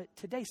fullness of it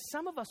today.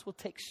 Some of us will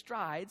take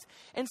strides,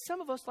 and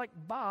some of us, like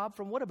Bob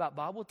from What About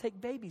Bob, will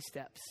take baby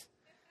steps.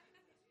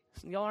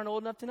 Y'all aren't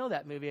old enough to know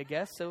that movie, I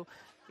guess. So,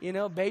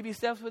 baby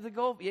steps with the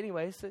goal.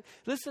 Anyway, so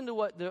listen to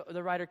what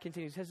the writer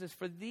continues. He says this,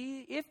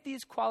 if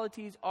these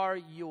qualities are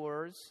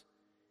yours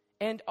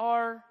and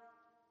are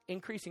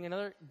increasing,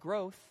 another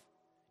growth,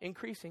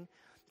 increasing,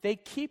 they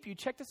keep you,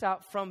 check this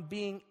out, from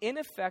being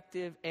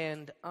ineffective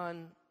and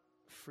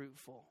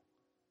unfruitful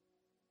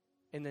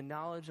in the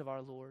knowledge of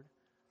our Lord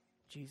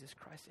Jesus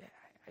Christ.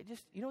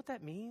 You know what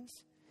that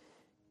means?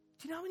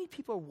 Do you know how many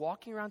people are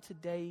walking around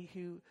today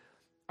who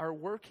are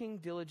working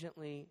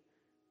diligently,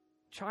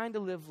 trying to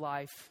live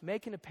life,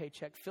 making a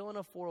paycheck, filling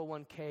a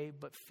 401k,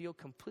 but feel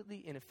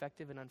completely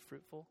ineffective and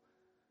unfruitful?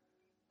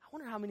 I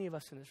wonder how many of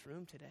us in this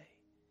room today,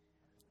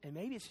 and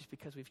maybe it's just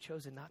because we've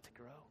chosen not to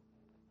grow.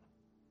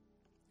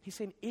 He's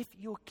saying, if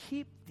you'll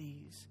keep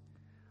these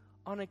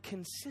on a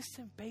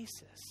consistent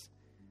basis,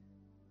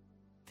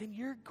 then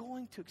you're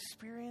going to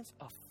experience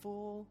a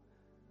full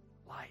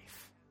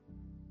life.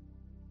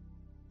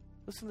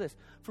 Listen to this.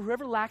 For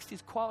whoever lacks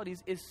these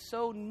qualities is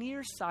so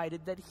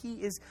nearsighted that he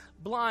is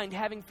blind,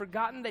 having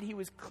forgotten that he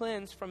was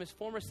cleansed from his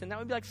former sin. That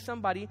would be like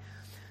somebody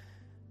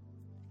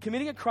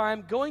committing a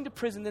crime, going to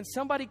prison, then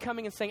somebody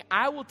coming and saying,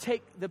 I will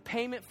take the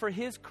payment for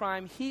his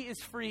crime. He is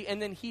free,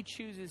 and then he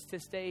chooses to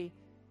stay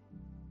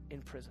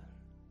in prison.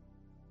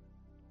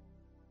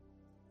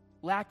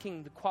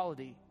 Lacking the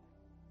quality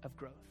of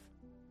growth.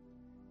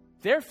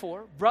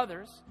 Therefore,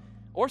 brothers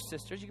or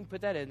sisters, you can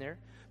put that in there,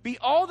 be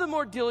all the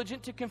more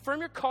diligent to confirm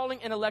your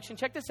calling and election.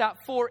 Check this out.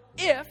 For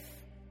if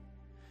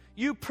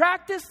you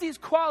practice these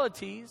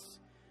qualities,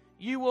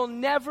 you will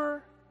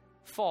never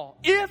fall.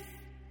 If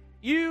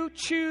you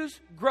choose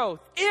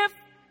growth. If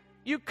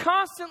you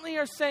constantly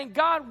are saying,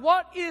 God,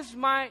 what is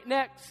my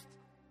next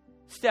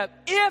step?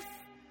 If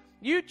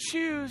you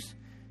choose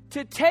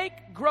to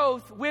take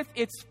growth with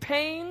its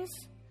pains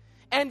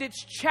and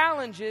its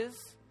challenges,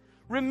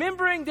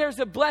 remembering there's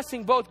a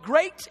blessing both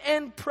great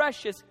and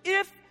precious,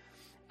 if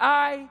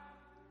I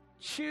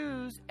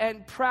choose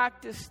and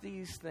practice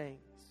these things,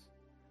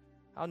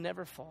 I'll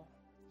never fall.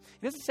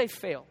 It doesn't say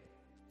fail.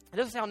 It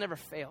doesn't say I'll never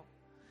fail.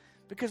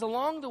 Because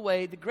along the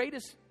way, the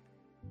greatest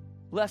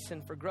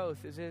lesson for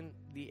growth is in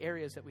the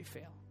areas that we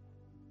fail.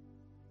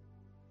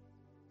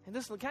 And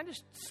listen, can I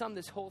just sum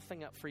this whole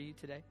thing up for you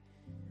today?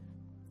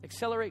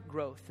 Accelerate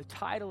growth, the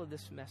title of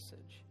this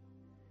message.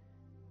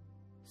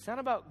 It's not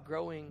about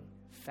growing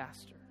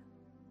faster.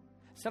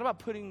 It's not about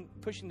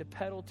pushing the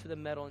pedal to the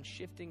metal and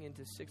shifting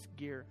into sixth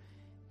gear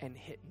and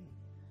hitting.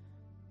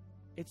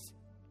 It's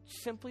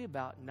simply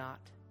about not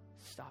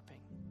stopping.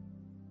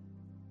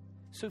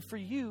 So for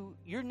you,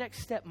 your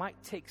next step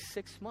might take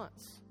 6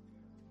 months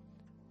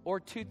or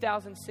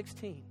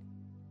 2016.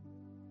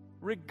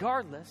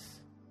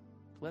 Regardless,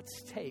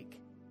 let's take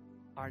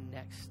our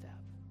next step.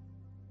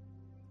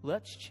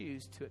 Let's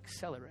choose to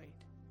accelerate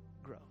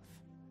growth.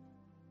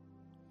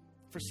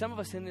 For some of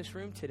us in this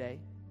room today,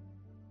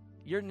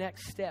 your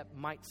next step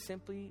might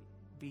simply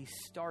be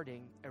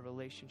starting a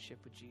relationship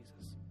with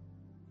Jesus.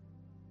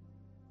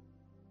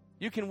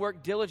 You can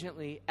work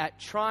diligently at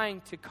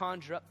trying to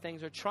conjure up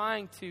things or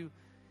trying to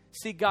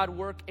see God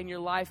work in your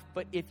life,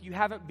 but if you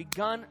haven't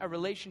begun a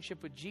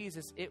relationship with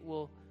Jesus, it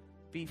will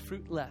be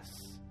fruitless.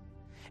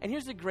 And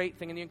here's the great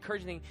thing and the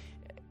encouraging thing.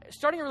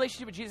 Starting a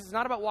relationship with Jesus is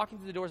not about walking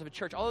through the doors of a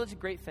church, although that's a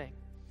great thing.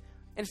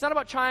 And it's not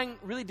about trying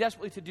really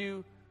desperately to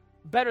do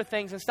better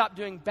things and stop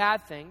doing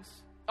bad things,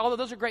 although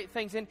those are great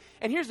things. And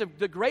here's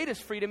the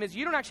greatest freedom is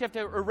you don't actually have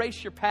to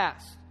erase your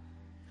past.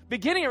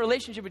 Beginning a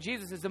relationship with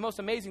Jesus is the most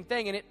amazing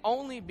thing, and it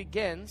only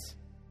begins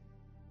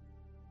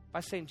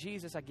by saying,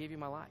 Jesus, I give you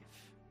my life.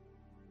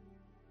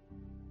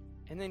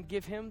 And then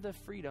give him the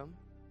freedom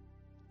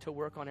to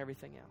work on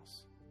everything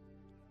else.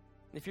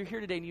 And if you're here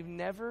today and you've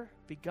never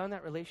begun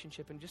that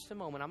relationship, in just a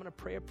moment, I'm going to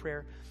pray a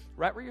prayer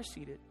right where you're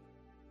seated.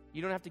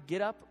 You don't have to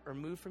get up or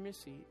move from your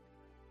seat.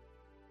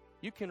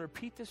 You can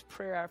repeat this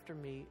prayer after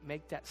me,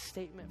 make that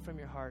statement from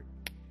your heart,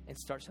 and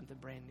start something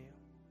brand new.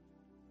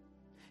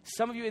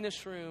 Some of you in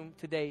this room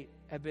today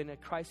have been a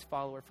Christ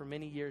follower for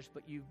many years,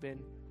 but you've been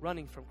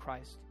running from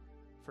Christ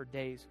for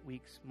days,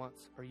 weeks,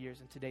 months, or years,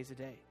 and today's a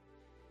day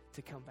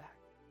to come back.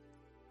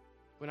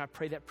 When I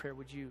pray that prayer,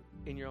 would you,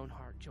 in your own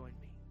heart, join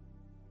me?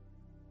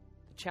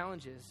 The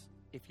challenge is,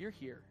 if you're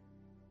here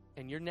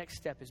and your next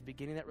step is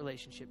beginning that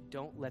relationship,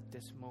 don't let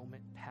this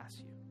moment pass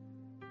you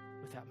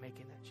without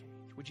making that change.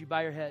 Would you bow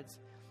your heads,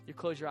 you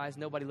close your eyes,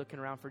 nobody looking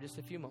around for just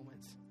a few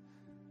moments.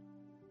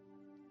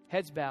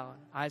 Heads bowed,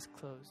 eyes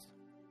closed.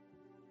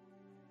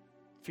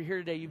 If you're here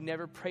today, you've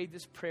never prayed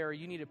this prayer, or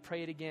you need to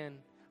pray it again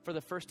for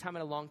the first time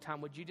in a long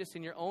time, would you just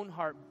in your own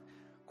heart,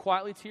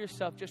 quietly to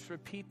yourself, just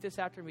repeat this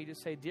after me.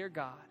 Just say, Dear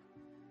God,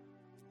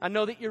 I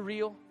know that you're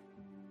real,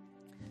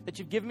 that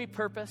you've given me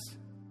purpose.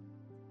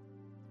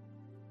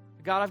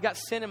 God, I've got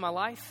sin in my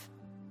life.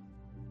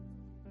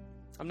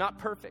 I'm not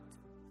perfect.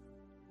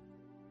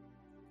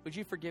 Would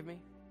you forgive me?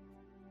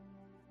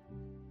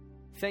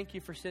 Thank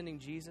you for sending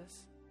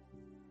Jesus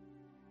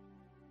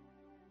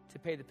to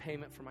pay the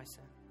payment for my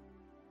sin.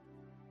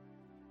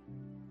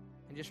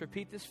 And just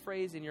repeat this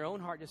phrase in your own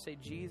heart. Just say,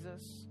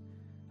 Jesus,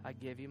 I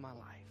give you my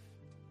life.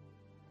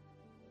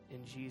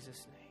 In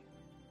Jesus' name.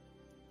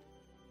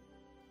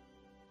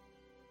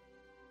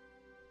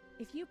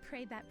 If you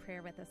prayed that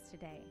prayer with us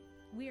today,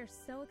 we are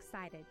so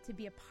excited to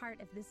be a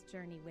part of this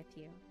journey with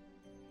you.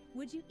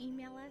 Would you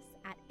email us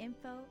at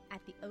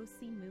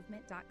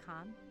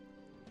info@theocmovement.com?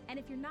 And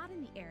if you're not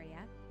in the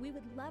area, we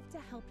would love to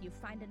help you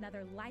find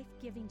another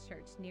life-giving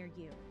church near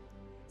you.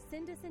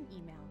 Send us an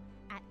email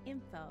at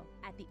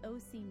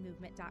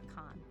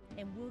info@theocmovement.com,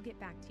 and we'll get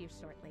back to you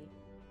shortly.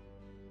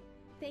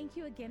 Thank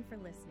you again for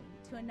listening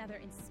to another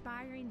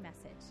inspiring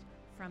message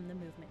from the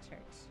Movement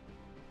Church.